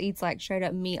he just eats like straight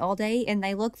up meat all day. And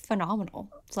they look phenomenal.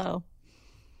 So,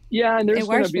 yeah. And there's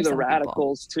going to be the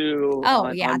radicals too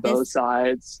on both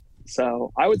sides.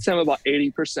 So I would say I'm about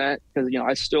 80% because,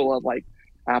 I still love like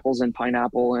apples and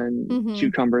pineapple and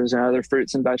cucumbers and other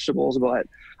fruits and vegetables, but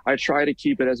I try to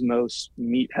keep it as most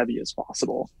meat heavy as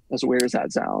possible, as weird as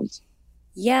that sounds.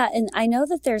 Yeah. And I know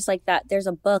that there's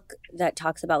a book that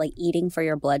talks about like eating for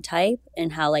your blood type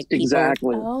and how like people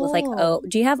with like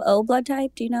do you have O blood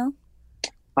type? Do you know?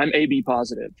 I'm AB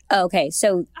positive. Oh, okay.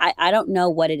 So I don't know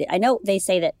what it is. I know they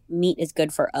say that meat is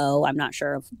good for O. I'm not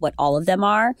sure of what all of them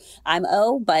are. I'm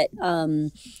O, but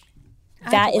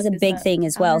that is a big thing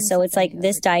as well. So it's like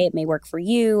this diet may work for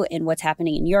you and what's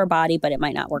happening in your body, but it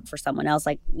might not work for someone else.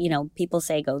 Like, people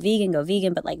say go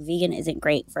vegan, but like vegan isn't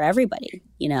great for everybody,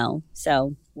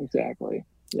 so. Exactly.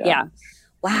 Yeah.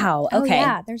 Wow. Okay. Oh,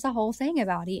 yeah. There's a whole thing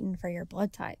about eating for your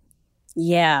blood type.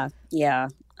 Yeah. Yeah.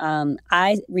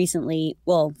 I recently,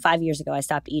 5 years ago, I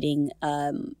stopped eating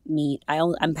meat.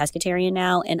 I'm pescatarian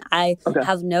now, and I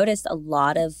have noticed a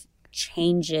lot of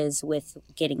changes with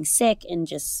getting sick and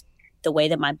just the way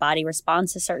that my body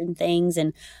responds to certain things.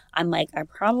 And I'm like, I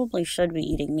probably should be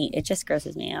eating meat. It just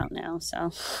grosses me out now.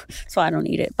 So that's why I don't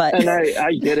eat it. But and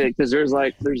I get it because there's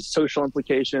social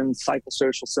implications,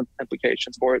 psychosocial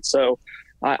implications for it. So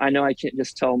I know I can't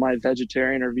just tell my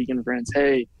vegetarian or vegan friends,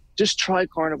 hey, just try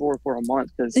carnivore for a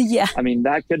month. Because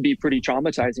that could be pretty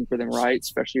traumatizing for them, right?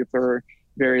 Especially if they're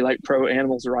very pro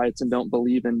animals' rights and don't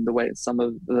believe in the way some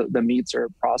of the meats are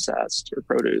processed or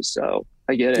produced. So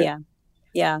I get it. Yeah.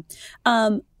 Yeah.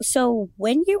 So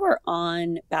when you were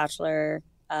on Bachelorette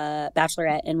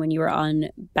and when you were on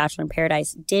Bachelor in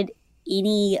Paradise, did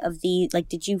any of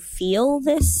did you feel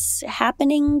this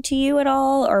happening to you at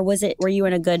all? Or were you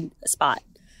in a good spot?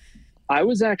 I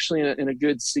was actually in a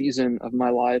good season of my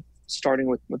life, starting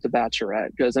with the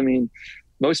Bachelorette, because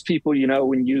most people,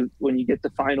 when you get the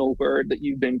final word that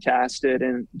you've been casted,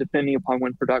 and depending upon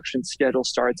when production schedule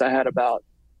starts, I had about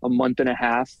a month and a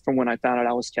half from when I found out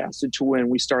I was casted to when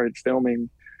we started filming.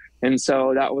 And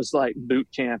so that was like boot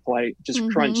camp, just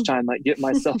crunch time, get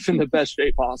myself in the best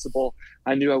shape possible.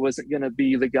 I knew I wasn't going to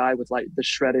be the guy with the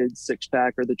shredded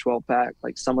 6-pack or the 12-pack,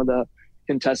 like some of the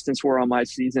contestants were on my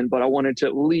season, but I wanted to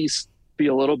at least be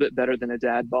a little bit better than a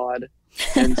dad bod.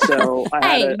 And so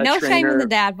I had a no trainer. Shame in the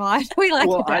dad bod. We like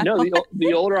the dad I know bod.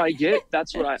 The older I get,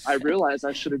 that's what I realized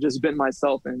I should have just been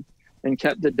myself and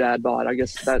kept the dad bod. I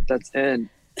guess that's in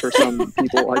for some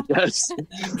people, I guess.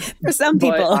 For some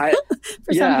people. I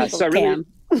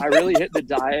really hit the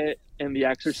diet and the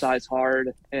exercise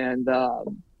hard, and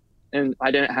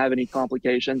I didn't have any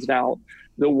complications. Now,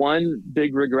 the one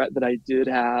big regret that I did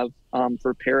have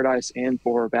for Paradise and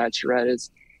for Bachelorette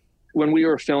is when we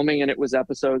were filming and it was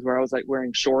episodes where I was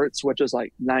wearing shorts, which is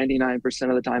 99%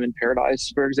 of the time in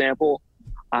Paradise, for example,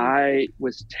 I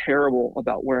was terrible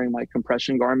about wearing my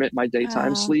compression garment, my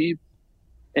daytime sleeve.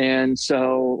 And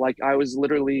so I was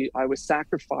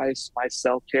sacrificed my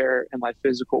self-care and my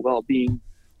physical well-being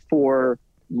for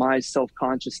my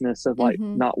self-consciousness of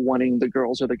not wanting the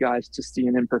girls or the guys to see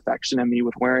an imperfection in me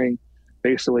with wearing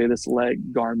basically this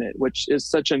leg garment, which is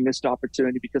such a missed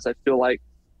opportunity because I feel like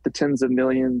the tens of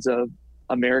millions of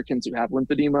Americans who have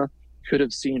lymphedema could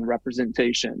have seen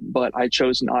representation, but I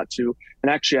chose not to.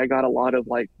 And actually I got a lot of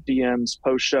DMs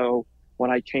post-show when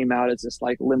I came out as this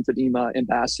lymphedema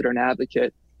ambassador and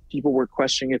advocate. People were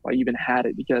questioning if I even had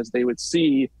it because they would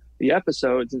see the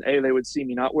episodes and they would see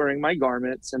me not wearing my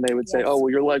garments and they would say, oh, well,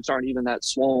 your legs aren't even that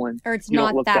swollen. Or it's you not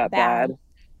don't look that bad.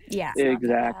 Yeah.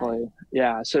 Exactly.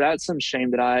 Yeah. So that's some shame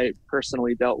that I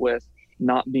personally dealt with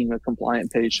not being a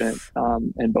compliant patient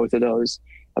in both of those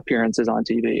appearances on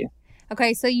TV.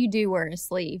 Okay. So you do wear a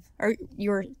sleeve, or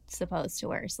you're supposed to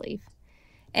wear a sleeve.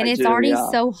 And it's already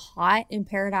so hot in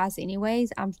Paradise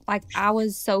anyways. I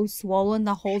was so swollen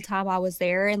the whole time I was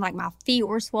there, and my feet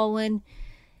were swollen.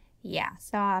 Yeah,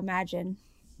 so I imagine.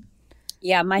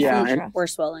 Yeah, my feet were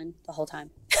swollen the whole time.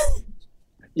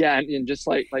 Yeah, and just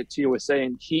like Tia was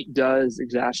saying, heat does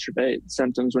exacerbate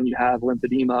symptoms when you have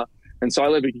lymphedema. And so I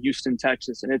live in Houston,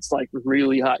 Texas, and it's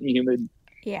really hot and humid,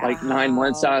 9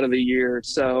 months out of the year.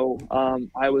 So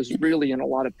I was really in a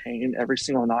lot of pain every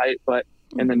single night, but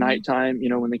in the nighttime,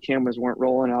 when the cameras weren't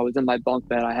rolling, I was in my bunk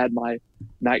bed. I had my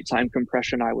nighttime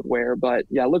compression I would wear. But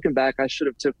yeah, looking back, I should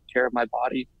have taken care of my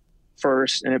body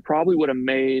first. And it probably would have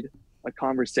made a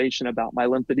conversation about my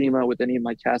lymphedema with any of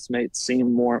my castmates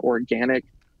seem more organic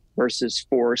versus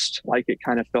forced, like it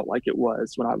kind of felt like it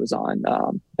was when I was on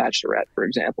Bachelorette, for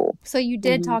example. So you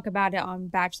did talk about it on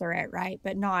Bachelorette, right?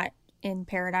 But not in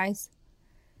Paradise?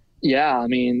 Yeah, I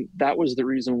mean, that was the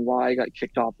reason why I got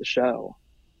kicked off the show,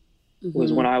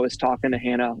 was when I was talking to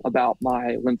Hannah about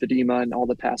my lymphedema and all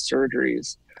the past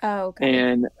surgeries. Oh, okay.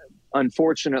 And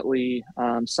unfortunately,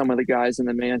 some of the guys in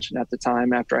the mansion at the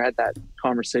time, after I had that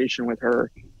conversation with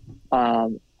her,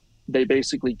 they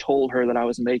basically told her that I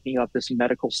was making up this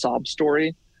medical sob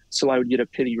story so I would get a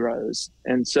pity rose.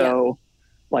 And so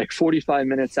like 45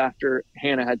 minutes after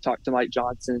Hannah had talked to Mike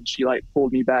Johnson, she like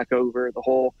pulled me back over the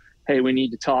whole, hey, we need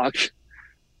to talk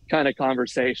kind of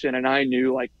conversation. And I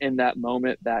knew like in that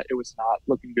moment that it was not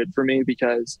looking good for me,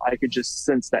 because I could just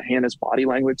sense that Hannah's body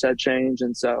language had changed.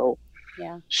 And so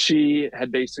she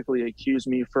had basically accused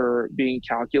me for being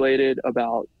calculated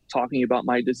about talking about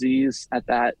my disease at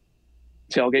that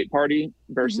tailgate party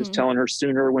versus telling her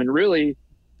sooner, when really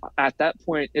at that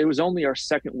point it was only our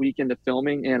second week into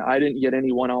filming and I didn't get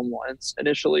any one-on-ones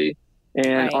initially.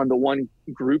 And on the one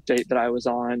group date that I was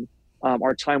on,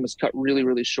 our time was cut really,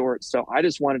 really short. So I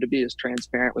just wanted to be as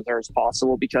transparent with her as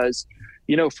possible, because,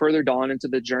 you know, further on into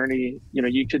the journey, you know,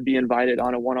 you could be invited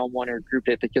on a one-on-one or group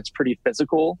date that gets pretty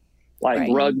physical, like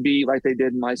rugby, like they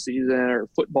did in my season, or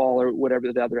football, or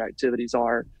whatever the other activities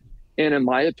are. And in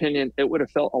my opinion, it would have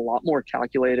felt a lot more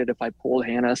calculated if I pulled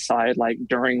Hannah aside, like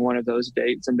during one of those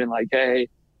dates, and been like, hey,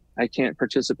 I can't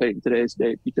participate in today's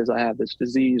date because I have this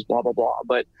disease, blah, blah, blah.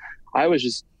 But I was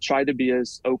just trying to be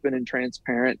as open and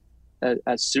transparent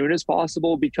as soon as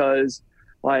possible, because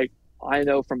like I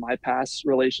know from my past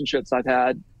relationships I've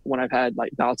had, when I've had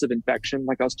like bouts of infection,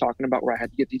 like I was talking about, where I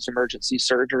had to get these emergency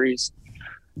surgeries,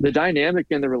 the dynamic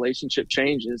in the relationship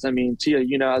changes. I mean, Tia,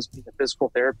 you know, as being a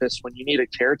physical therapist, when you need a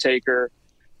caretaker,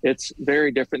 it's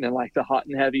very different than like the hot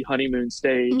and heavy honeymoon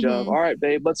stage of, all right,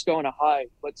 babe, let's go on a hike,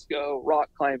 let's go rock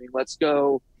climbing, let's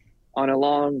go on a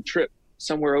long trip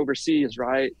somewhere overseas,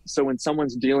 right? So when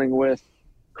someone's dealing with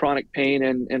chronic pain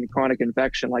and chronic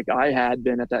infection, like I had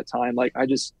been at that time, like I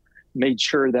just made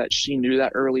sure that she knew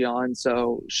that early on,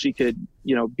 so she could,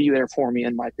 you know, be there for me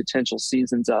in my potential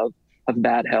seasons of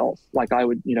bad health, like I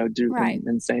would, you know, do.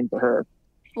 And same for her.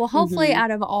 Well, hopefully out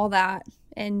of all that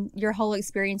and your whole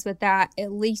experience with that,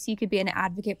 at least you could be an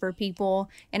advocate for people.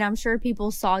 And I'm sure people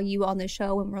saw you on the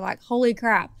show and were like, holy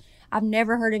crap, I've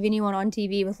never heard of anyone on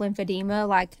TV with lymphedema.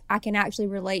 Like, I can actually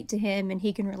relate to him and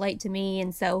he can relate to me.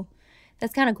 And so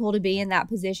that's kind of cool to be in that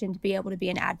position, to be able to be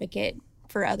an advocate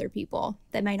for other people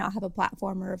that may not have a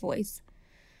platform or a voice.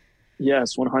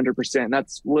 Yes, 100%.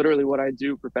 That's literally what I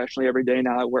do professionally every day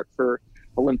now. I work for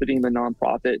a lymphedema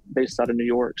nonprofit based out of New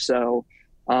York. So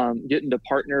getting to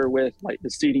partner with like the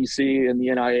CDC and the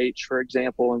NIH, for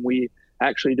example, and we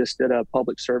actually just did a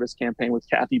public service campaign with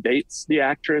Kathy Bates, the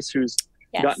actress, who's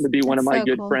gotten to be one of my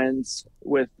good friends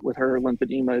with her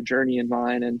lymphedema journey in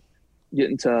mind, and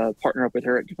getting to partner up with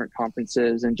her at different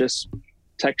conferences and just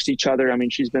text each other. I mean,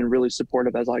 she's been really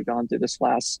supportive as I've gone through this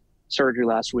last surgery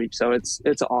last week. So it's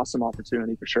an awesome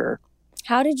opportunity for sure.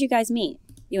 How did you guys meet,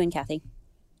 you and Kathy?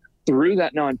 Through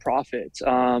that nonprofit.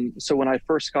 So when I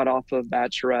first got off of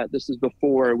Bachelorette, this is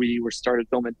before we were started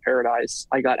filming Paradise,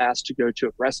 I got asked to go to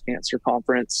a breast cancer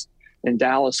conference in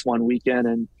Dallas one weekend.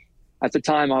 And at the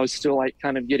time I was still like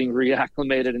kind of getting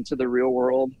reacclimated into the real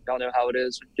world. Y'all know how it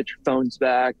is when you get your phones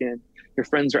back and your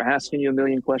friends are asking you a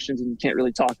million questions and you can't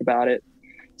really talk about it.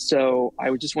 So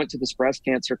I just went to this breast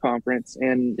cancer conference,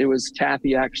 and it was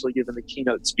Kathy actually giving the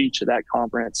keynote speech at that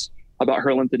conference about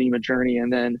her lymphedema journey.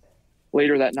 And then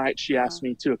later that night, she asked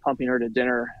me to accompany her to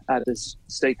dinner at this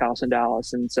steakhouse in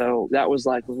Dallas. And so that was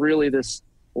like really this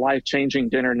life-changing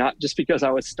dinner, not just because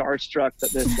I was starstruck that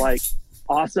this like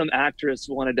awesome actress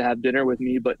wanted to have dinner with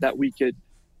me, but that we could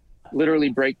literally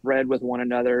break bread with one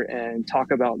another and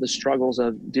talk about the struggles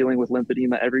of dealing with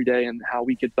lymphedema every day, and how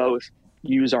we could both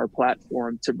use our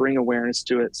platform to bring awareness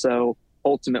to it. So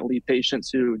ultimately patients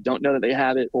who don't know that they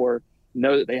have it, or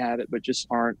know that they have it, but just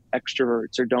aren't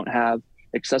extroverts or don't have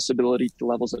accessibility to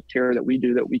levels of care that we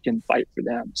do, that we can fight for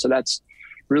them. So that's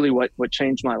really what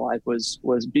changed my life, was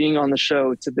being on the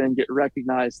show, to then get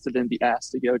recognized, to then be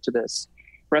asked to go to this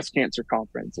breast cancer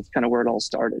conference. That's kind of where it all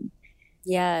started.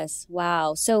 Yes.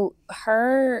 Wow. So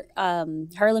her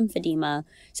lymphedema,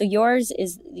 so yours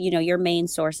is, you know, your main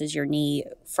source is your knee.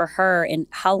 For her, and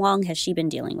how long has she been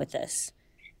dealing with this?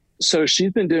 So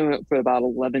she's been doing it for about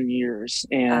 11 years,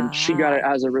 and she got it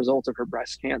as a result of her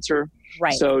breast cancer.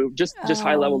 Right. So just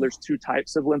high level, there's two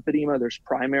types of lymphedema. There's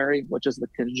primary, which is the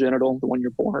congenital, the one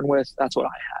you're born with. That's what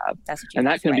I have. That's what and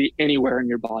that can be anywhere in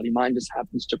your body. Mine just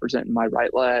happens to present in my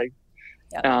right leg.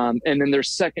 Yep. And then there's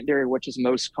secondary, which is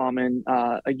most common.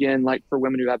 Again, like for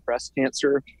women who have breast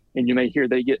cancer, and you may hear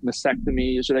they get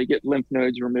mastectomies or they get lymph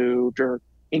nodes removed or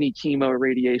any chemo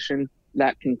radiation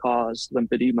that can cause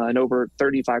lymphedema. And over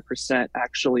 35%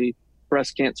 actually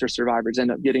breast cancer survivors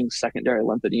end up getting secondary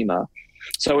lymphedema.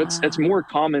 So it's more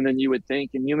common than you would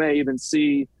think. And you may even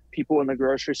see people in the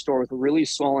grocery store with really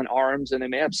swollen arms, and they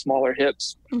may have smaller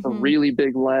hips or really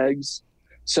big legs.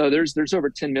 So there's over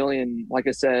 10 million, like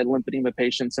I said, lymphedema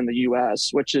patients in the US,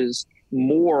 which is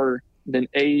more than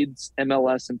AIDS,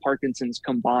 MLS, and Parkinson's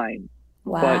combined.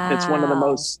 Wow. But it's one of the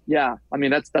most, I mean,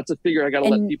 that's a figure I got to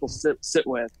let people sit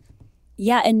with.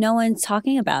 Yeah. And no one's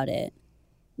talking about it.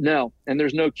 No, and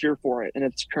there's no cure for it. And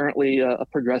it's currently a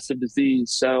progressive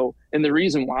disease. So, and the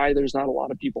reason why there's not a lot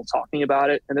of people talking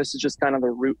about it, and this is just kind of the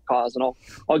root cause, and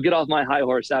I'll get off my high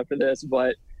horse after this,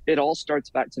 but it all starts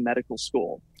back to medical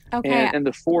school. Okay. And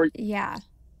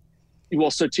well,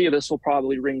 so Tia, this will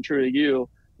probably ring true to you,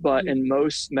 but in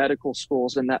most medical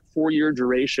schools in that 4-year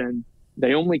duration,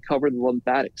 they only cover the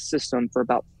lymphatic system for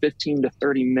about 15 to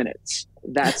 30 minutes.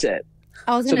 That's it.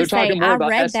 I was going to say, talking more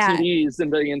about STDs than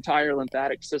the entire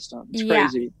lymphatic system. It's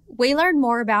crazy. We learn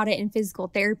more about it in physical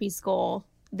therapy school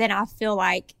than I feel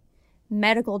like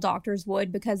medical doctors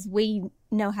would, because we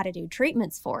know how to do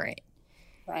treatments for it.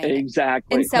 Right.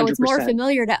 Exactly. And so 100%. it's more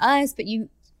familiar to us, but you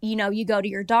go to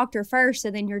your doctor first,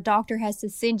 and then your doctor has to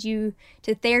send you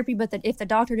to therapy. But if the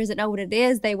doctor doesn't know what it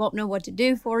is, they won't know what to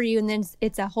do for you. And then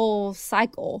it's a whole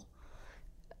cycle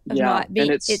of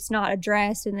it's not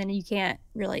addressed, and then you can't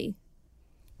really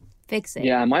fix it.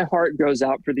 Yeah, my heart goes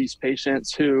out for these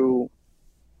patients who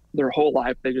their whole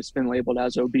life they've just been labeled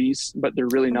as obese, but they're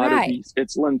really not obese.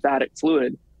 It's lymphatic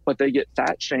fluid, but they get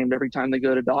fat shamed every time they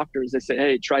go to doctors. They say,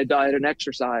 hey, try diet and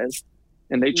exercise.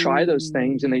 And they try those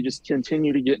things, and they just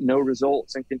continue to get no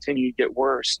results and continue to get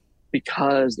worse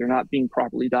because they're not being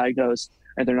properly diagnosed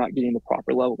and they're not getting the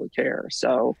proper level of care.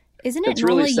 So isn't it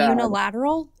normally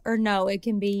unilateral, or no, it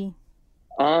can be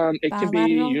it can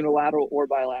be unilateral or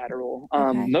bilateral.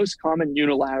 Most common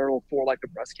unilateral for like a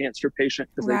breast cancer patient,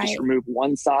 because they just remove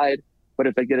one side. But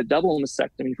if they get a double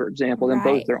mastectomy, for example, then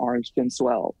both their arms can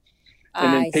swell.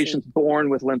 And then patients born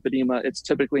with lymphedema, it's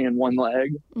typically in one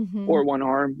leg or one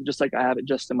arm, just like I have it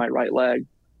just in my right leg.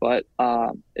 But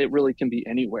it really can be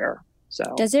anywhere. So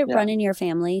does it run in your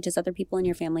family? Does other people in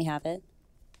your family have it?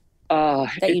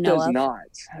 It does not.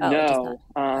 No.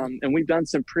 And we've done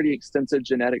some pretty extensive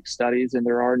genetic studies, and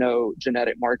there are no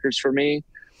genetic markers for me.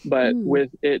 But with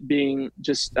it being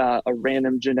just a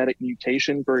random genetic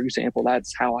mutation, for example,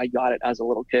 that's how I got it as a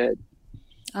little kid.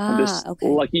 Just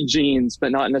lucky genes,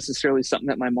 but not necessarily something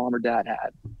that my mom or dad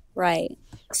had. Right.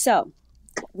 So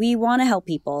we want to help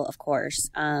people, of course.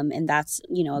 And that's,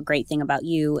 a great thing about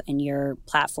you and your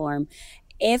platform.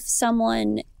 If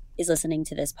someone is listening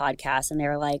to this podcast and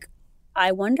they're like,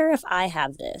 I wonder if I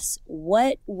have this,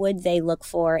 what would they look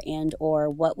for, and or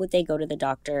what would they go to the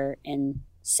doctor and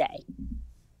say?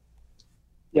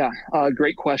 Yeah,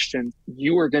 great question.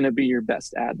 You are going to be your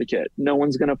best advocate. No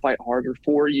one's going to fight harder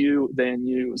for you than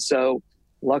you. So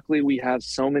luckily, we have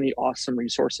so many awesome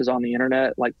resources on the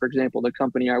internet. Like, for example, the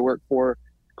company I work for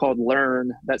called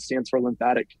LEARN, that stands for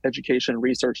Lymphatic Education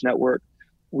Research Network.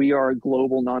 We are a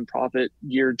global nonprofit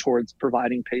geared towards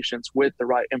providing patients with the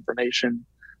right information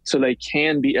so they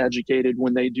can be educated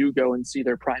when they do go and see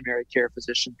their primary care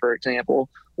physician, for example,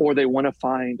 or they want to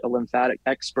find a lymphatic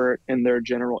expert in their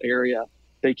general area.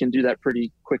 They can do that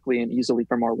pretty quickly and easily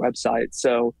from our website.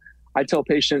 So I tell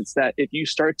patients that if you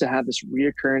start to have this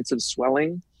reoccurrence of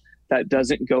swelling that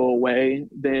doesn't go away,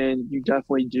 then you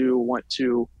definitely do want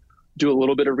to do a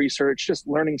little bit of research, just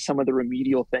learning some of the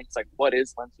remedial things like what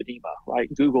is lymphedema,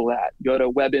 right? Google that, go to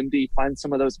WebMD, find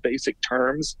some of those basic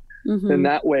terms. Then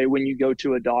that way, when you go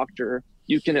to a doctor,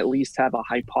 you can at least have a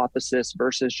hypothesis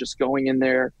versus just going in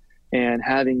there and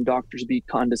having doctors be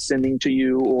condescending to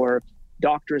you. Or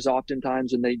doctors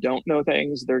oftentimes, when they don't know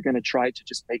things, they're going to try to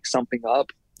just make something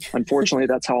up. Unfortunately,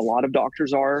 that's how a lot of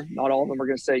doctors are. Not all of them are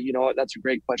going to say, you know what, that's a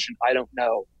great question, I don't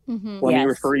know. Let me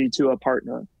refer you to a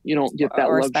partner. You don't get that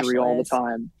luxury all the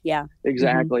time. Yeah,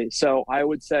 exactly. So I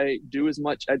would say do as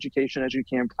much education as you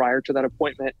can prior to that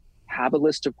appointment. Have a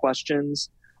list of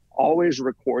questions. Always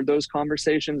record those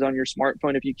conversations on your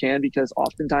smartphone if you can, because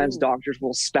oftentimes doctors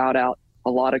will spout out a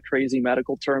lot of crazy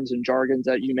medical terms and jargons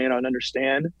that you may not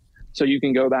understand. So you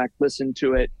can go back, listen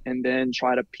to it, and then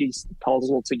try to piece the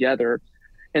puzzle together.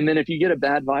 And then if you get a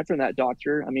bad vibe from that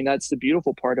doctor, I mean, that's the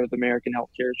beautiful part of American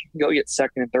healthcare. You can go get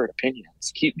second and third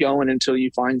opinions. Keep going until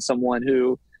you find someone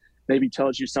who maybe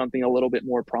tells you something a little bit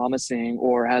more promising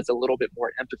or has a little bit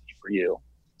more empathy for you.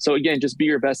 So again, just be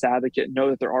your best advocate. Know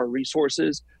that there are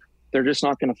resources. they're just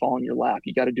not going to fall in your lap.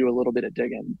 You got to do a little bit of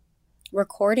digging.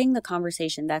 Recording the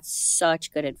conversation, that's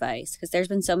such good advice, because there's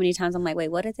been so many times I'm like, wait,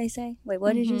 what did they say? Wait,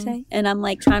 what did you say? And I'm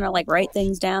like trying to like write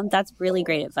things down. That's really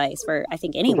great advice for, I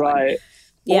think, anyone. Right.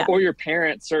 Yeah. Or your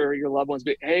parents or your loved ones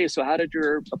be, hey, so how did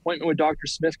your appointment with Dr.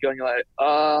 Smith go? And you're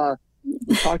like,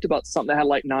 we talked about something that had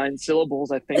like 9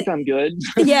 syllables. I think I'm good.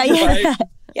 Yeah. Right?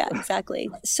 Yeah, exactly.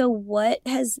 So what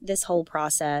has this whole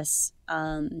process,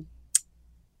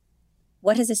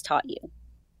 what has this taught you?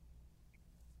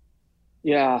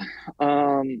 Yeah.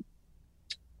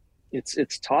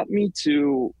 It's taught me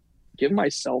to give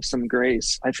myself some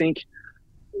grace. I think,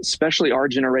 especially our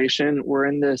generation, we're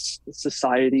in this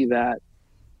society that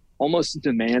almost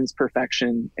demands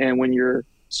perfection. And when you're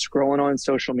scrolling on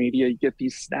social media, you get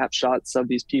these snapshots of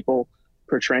these people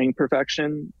portraying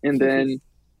perfection. And then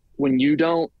when you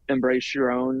don't embrace your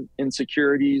own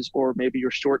insecurities or maybe your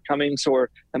shortcomings,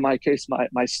 or in my case,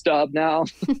 my stub now,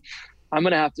 I'm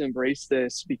going to have to embrace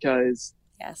this, because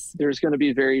there's going to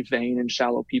be very vain and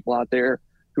shallow people out there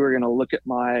who are going to look at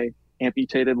my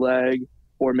amputated leg,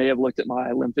 or may have looked at my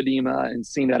lymphedema and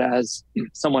seen that as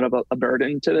somewhat of a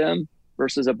burden to them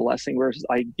versus a blessing, versus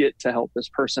I get to help this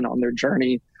person on their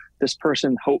journey. This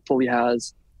person hopefully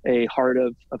has a heart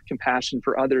of compassion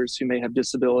for others who may have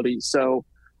disabilities. So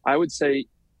I would say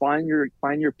find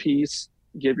your peace,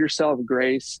 give yourself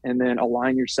grace, and then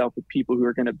align yourself with people who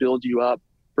are going to build you up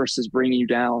versus bring you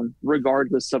down,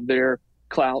 regardless of their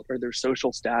clout or their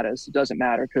social status. It doesn't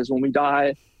matter, because when we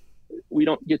die, we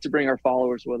don't get to bring our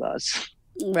followers with us.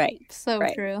 Right. So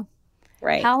true.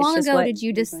 Right. How long ago did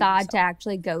you decide to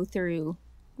actually go through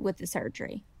with the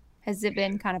surgery? Has it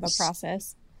been kind of a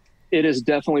process? It has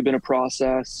definitely been a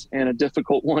process, and a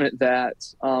difficult one at that.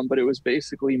 But it was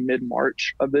basically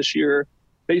mid-March of this year,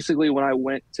 basically when I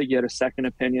went to get a second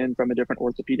opinion from a different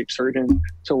orthopedic surgeon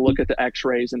to look at the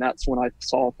x-rays. And that's when I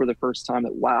saw for the first time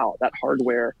that, wow, that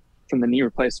hardware from the knee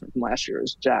replacement from last year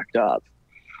is jacked up.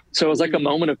 So it was like a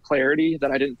moment of clarity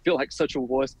that I didn't feel like such a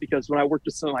wuss, because when I worked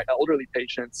with some of my elderly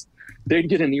patients, they'd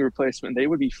get a knee replacement. They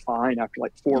would be fine after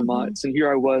like 4 months. And here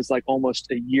I was like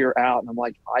almost a year out, and I'm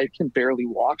like, I can barely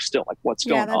walk still. Like, what's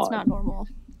going on? Yeah, that's not normal.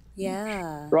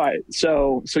 Yeah. Right.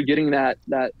 So getting that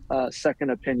second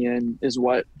opinion is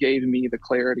what gave me the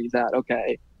clarity that,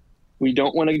 okay, we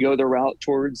don't want to go the route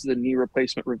towards the knee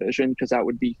replacement revision, because that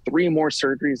would be 3 more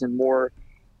surgeries and more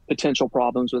potential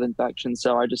problems with infection.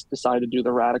 So I just decided to do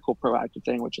the radical proactive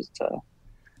thing, which is to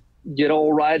get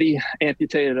old righty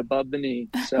amputated above the knee.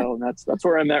 So that's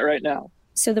where I'm at right now.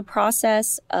 So the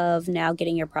process of now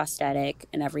getting your prosthetic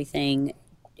and everything,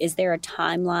 is there a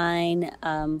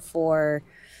timeline for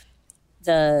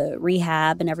the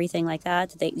rehab and everything like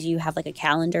that? Do you have like a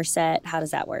calendar set? How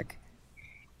does that work?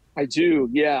 I do,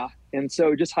 yeah. And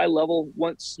so just high level,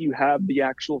 once you have the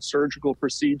actual surgical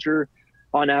procedure,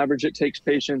 on average, it takes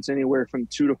patients anywhere from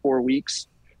 2 to 4 weeks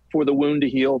for the wound to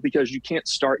heal, because you can't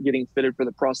start getting fitted for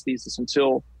the prosthesis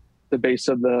until the base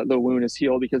of the wound is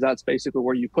healed, because that's basically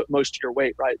where you put most of your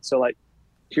weight, right? So like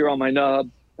here on my nub,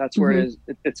 that's where it is.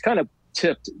 It's kind of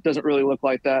tipped. It doesn't really look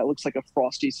like that. It looks like a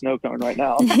frosty snow cone right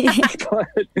now.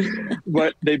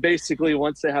 but they basically,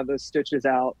 once they have those stitches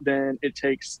out, then it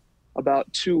takes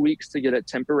about 2 weeks to get a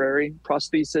temporary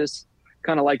prosthesis,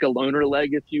 kind of like a loaner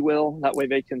leg, if you will. That way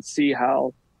they can see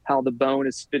how the bone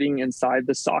is fitting inside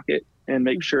the socket and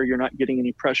make sure you're not getting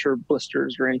any pressure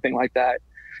blisters or anything like that.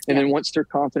 And then once they're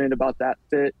confident about that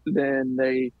fit, then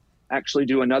they actually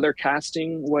do another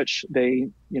casting, which they,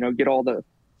 get all the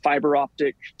fiber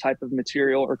optic type of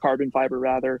material, or carbon fiber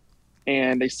rather,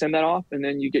 and they send that off, and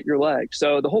then you get your leg.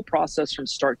 So the whole process from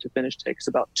start to finish takes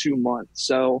about 2 months.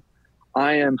 So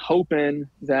I am hoping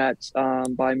that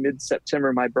by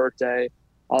mid-September, my birthday,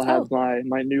 I'll have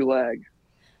my new leg.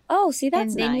 Oh, see,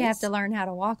 that's nice. And then you have nice. to learn how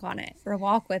to walk on it, or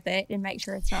walk with it, and make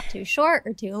sure it's not too short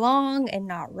or too long and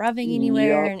not rubbing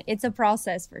anywhere. Yep. And it's a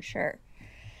process for sure.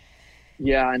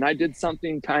 Yeah, and I did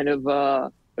something kind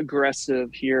of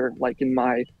aggressive here, like in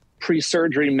my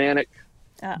pre-surgery manic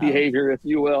behavior, if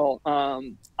you will.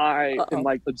 I am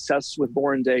like obsessed with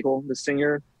Lauren Daigle, the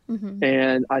singer. Mm-hmm.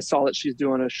 And I saw that she's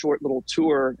doing a short little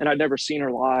tour, and I'd never seen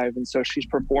her live. And so she's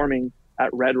performing at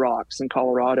Red Rocks in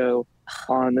Colorado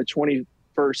on the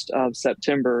 21st of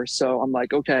September. So I'm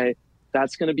like, okay,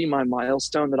 that's going to be my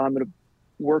milestone, that I'm going to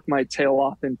work my tail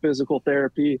off in physical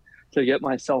therapy to get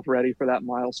myself ready for that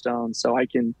milestone, so I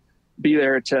can be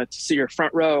there to see her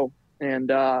front row.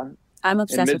 And I'm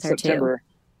obsessed with her too.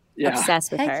 Yeah.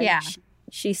 Obsessed with her. Yeah.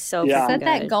 She's so Set good.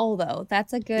 that goal though.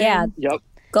 That's a good. Yeah. Yep.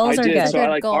 Goals are good. So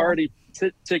I already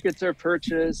tickets are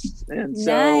purchased, and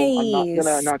so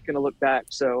I'm not gonna look back.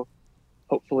 So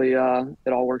hopefully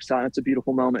it all works out. And it's a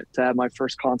beautiful moment to have my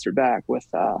first concert back with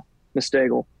Miss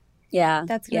Daigle. Yeah.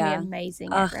 That's going to be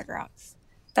amazing at Red Rocks.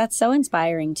 That's so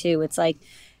inspiring too. It's like,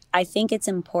 I think it's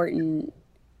important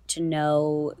to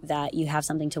know that you have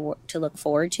something to look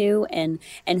forward to, and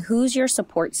who's your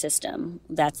support system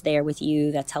that's there with you,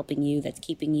 that's helping you, that's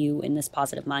keeping you in this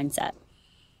positive mindset.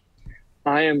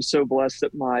 I am so blessed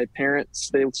that my parents,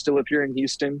 they still live here in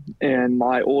Houston, and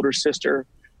my older sister,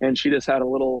 and she just had a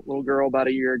little girl about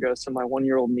a year ago. So my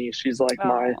 1-year-old niece, she's like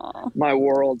my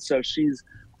world. So she's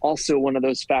also one of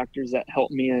those factors that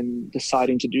helped me in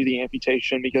deciding to do the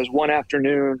amputation, because one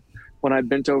afternoon when I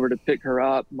bent over to pick her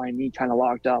up, my knee kind of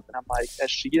locked up, and I'm like, as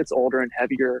she gets older and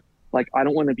heavier, like, I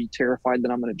don't want to be terrified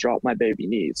that I'm going to drop my baby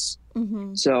niece.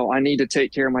 Mm-hmm. So I need to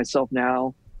take care of myself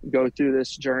now, go through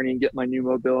this journey and get my new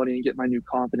mobility and get my new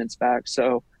confidence back,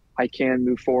 so I can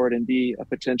move forward and be a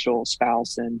potential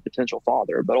spouse and potential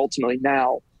father, but ultimately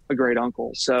now a great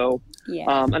uncle. So,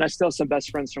 and I still have some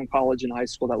best friends from college and high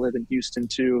school that live in Houston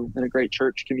too, in a great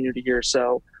church community here.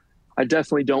 So I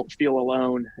definitely don't feel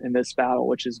alone in this battle,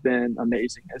 which has been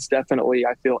amazing. It's definitely,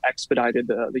 I feel, expedited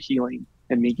the healing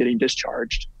and me getting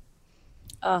discharged.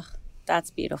 Oh,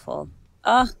 that's beautiful.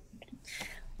 Oh,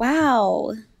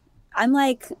 wow. I'm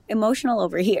like emotional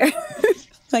over here.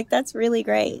 Like, that's really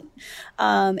great.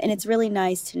 And it's really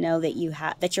nice to know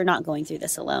that that you're not going through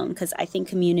this alone, because I think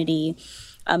community,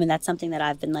 and that's something that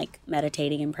I've been like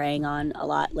meditating and praying on a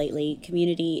lot lately.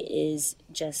 Community is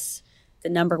just the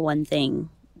number one thing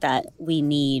that we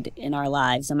need in our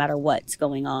lives, no matter what's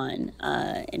going on,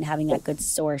 and having that good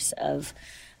source of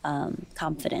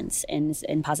confidence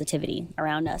and positivity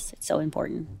around us. It's so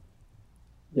important.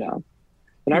 Yeah.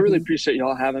 And I really appreciate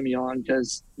y'all having me on,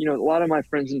 because, you know, a lot of my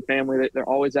friends and family, they're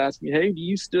always asking me, hey, do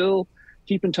you still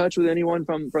keep in touch with anyone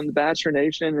from the Bachelor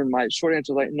Nation? And my short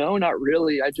answer is like, no, not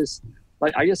really. I just,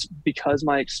 like, I guess because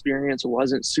my experience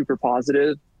wasn't super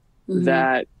positive,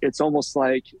 that it's almost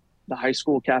like the high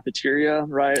school cafeteria,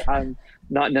 right? I'm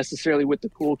not necessarily with the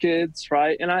cool kids,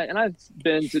 right? And I've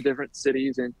been to different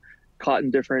cities and caught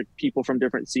in different people from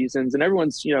different seasons, and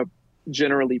everyone's, you know,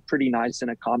 generally pretty nice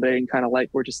and accommodating, kind of like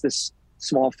we're just this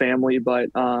small family. But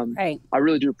I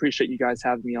really do appreciate you guys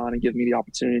having me on and giving me the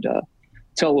opportunity to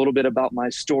tell a little bit about my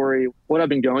story, what I've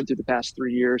been going through the past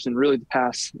 3 years, and really the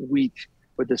past week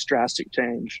with this drastic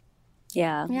change.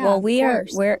 Yeah. Well, we're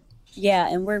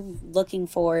looking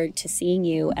forward to seeing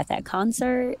you at that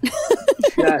concert.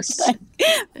 Yes.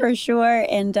 For sure.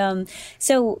 And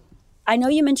so I know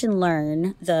you mentioned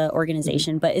Learn, the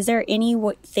organization, but is there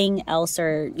anything else,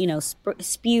 or, you know,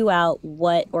 spew out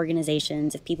what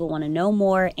organizations, if people want to know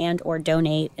more and or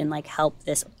donate and like help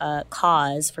this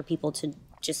cause for people to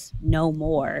just know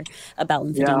more about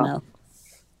lymphedema?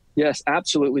 Yes,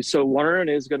 absolutely. So Learn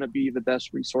is going to be the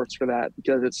best resource for that,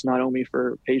 because it's not only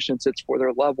for patients, it's for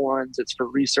their loved ones, it's for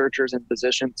researchers and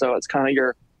physicians. So it's kind of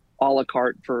your a la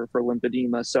carte for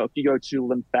lymphedema. So if you go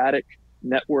to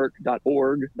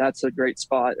lymphaticnetwork.org, that's a great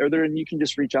spot. And you can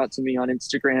just reach out to me on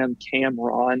Instagram,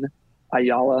 Camron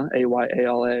Ayala,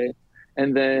 Ayala.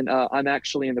 And then I'm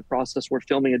actually in the process, we're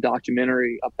filming a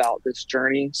documentary about this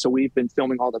journey. So we've been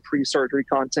filming all the pre-surgery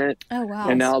content. Oh, wow.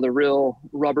 And now the real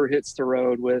rubber hits the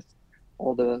road with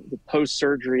all the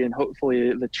post-surgery, and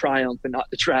hopefully the triumph and not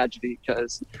the tragedy,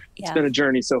 because it's been a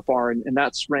journey so far. And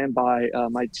that's ran by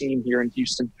my team here in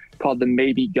Houston called the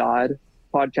Maybe God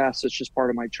podcast. It's just part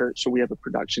of my church. So we have a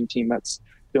production team that's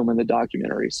filming the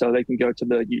documentary. So they can go to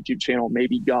the YouTube channel,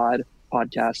 Maybe God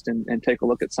podcast, and take a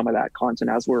look at some of that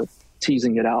content as we're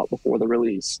teasing it out before the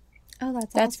release. Oh,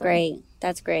 that's awesome. Great.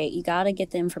 That's great. You got to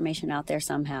get the information out there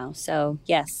somehow. So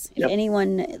yes, if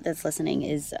anyone that's listening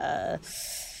is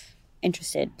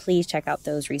interested, please check out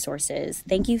those resources.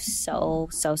 Thank you so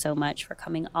much for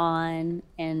coming on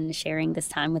and sharing this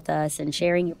time with us and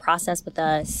sharing your process with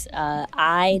us.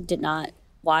 I did not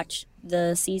watch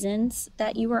the seasons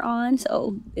that you were on,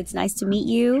 so it's nice to meet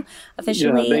you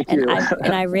officially. Thank you.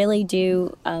 And I really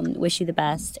do wish you the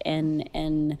best and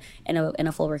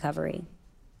a full recovery.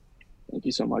 Thank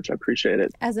you so much. I appreciate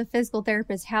it. As a physical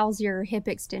therapist, how's your hip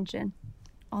extension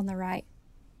on the right?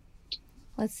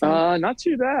 Let's see. Not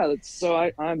too bad.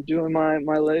 So I'm doing my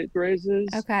leg raises.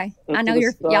 Okay. I know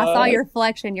I saw your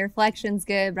flexion. Your flexion's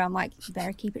good, but I'm like, you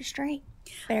better keep it straight.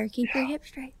 Better keep your hip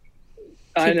straight.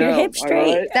 Keep your hip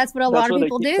straight. Right? That's what a lot of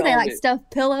people do. They like stuff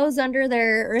pillows under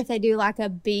their, or if they do like a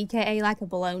BKA, like a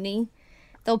baloney,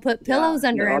 they'll put pillows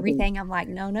under everything. I'm like,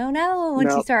 no.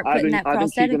 Once you start putting that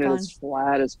prosthetic I've been keeping on, it as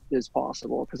flat as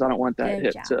possible, because I don't want that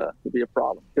hip to be a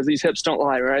problem, because these hips don't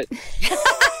lie, right?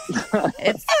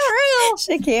 It's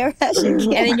true. Shakira.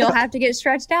 And then you'll have to get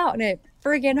stretched out, and it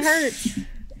friggin' hurts.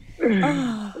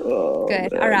 Oh,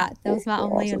 good. man. All right. That was my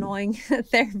only Awesome. annoying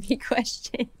therapy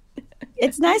question.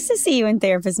 It's nice to see you in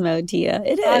therapist mode, Tia.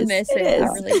 It is. I miss it. Is. I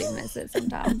really do miss it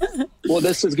sometimes. Well,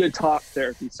 this is good talk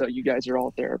therapy, so you guys are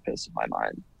all therapists in my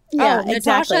mind. Yeah,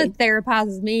 Natasha exactly.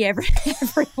 therapizes me every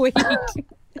week.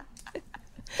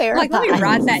 Therapy. Like, let me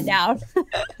write that down.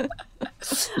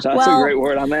 That's a great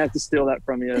word. I'm gonna have to steal that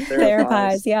from you.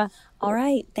 Therapize, yeah. All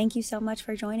right. Thank you so much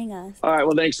for joining us. All right.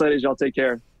 Well, thanks, ladies. Y'all take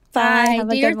care. Bye. Have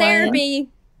Do a your good one. therapy.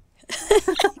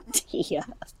 Tia.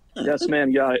 Yes,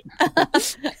 ma'am. Got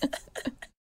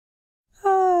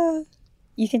it.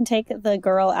 You can take the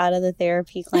girl out of the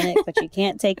therapy clinic, but you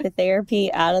can't take the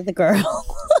therapy out of the girl.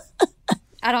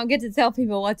 I don't get to tell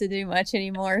people what to do much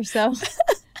anymore, so.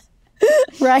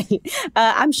 Right.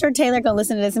 I'm sure Taylor gonna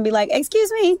listen to this and be like,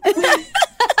 "Excuse me."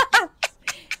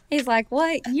 He's like,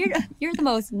 "What? You're the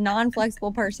most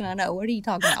non-flexible person I know. What are you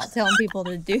talking about? Telling people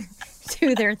to do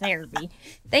their therapy."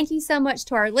 Thank you so much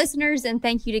to our listeners, and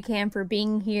thank you to Cam for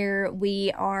being here.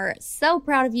 We are so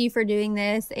proud of you for doing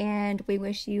this, and we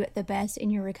wish you the best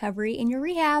in your recovery and your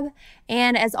rehab.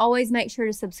 And as always, make sure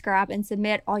to subscribe and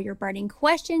submit all your burning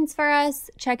questions for us.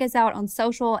 Check us out on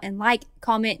social and like,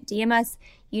 comment, DM us.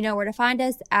 You know where to find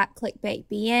us at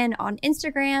ClickbaitBN on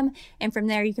Instagram, and from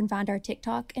there you can find our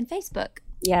TikTok and Facebook.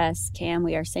 Yes, Cam,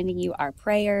 we are sending you our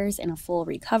prayers and a full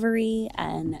recovery.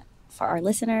 And for our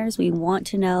listeners, we want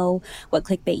to know what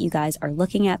clickbait you guys are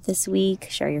looking at this week.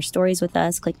 Share your stories with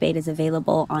us. Clickbait is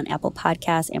available on Apple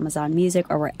Podcasts, Amazon Music,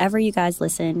 or wherever you guys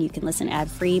listen. You can listen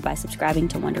ad-free by subscribing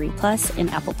to Wondery Plus in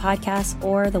Apple Podcasts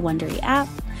or the Wondery app.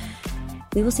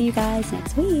 We will see you guys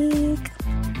next week.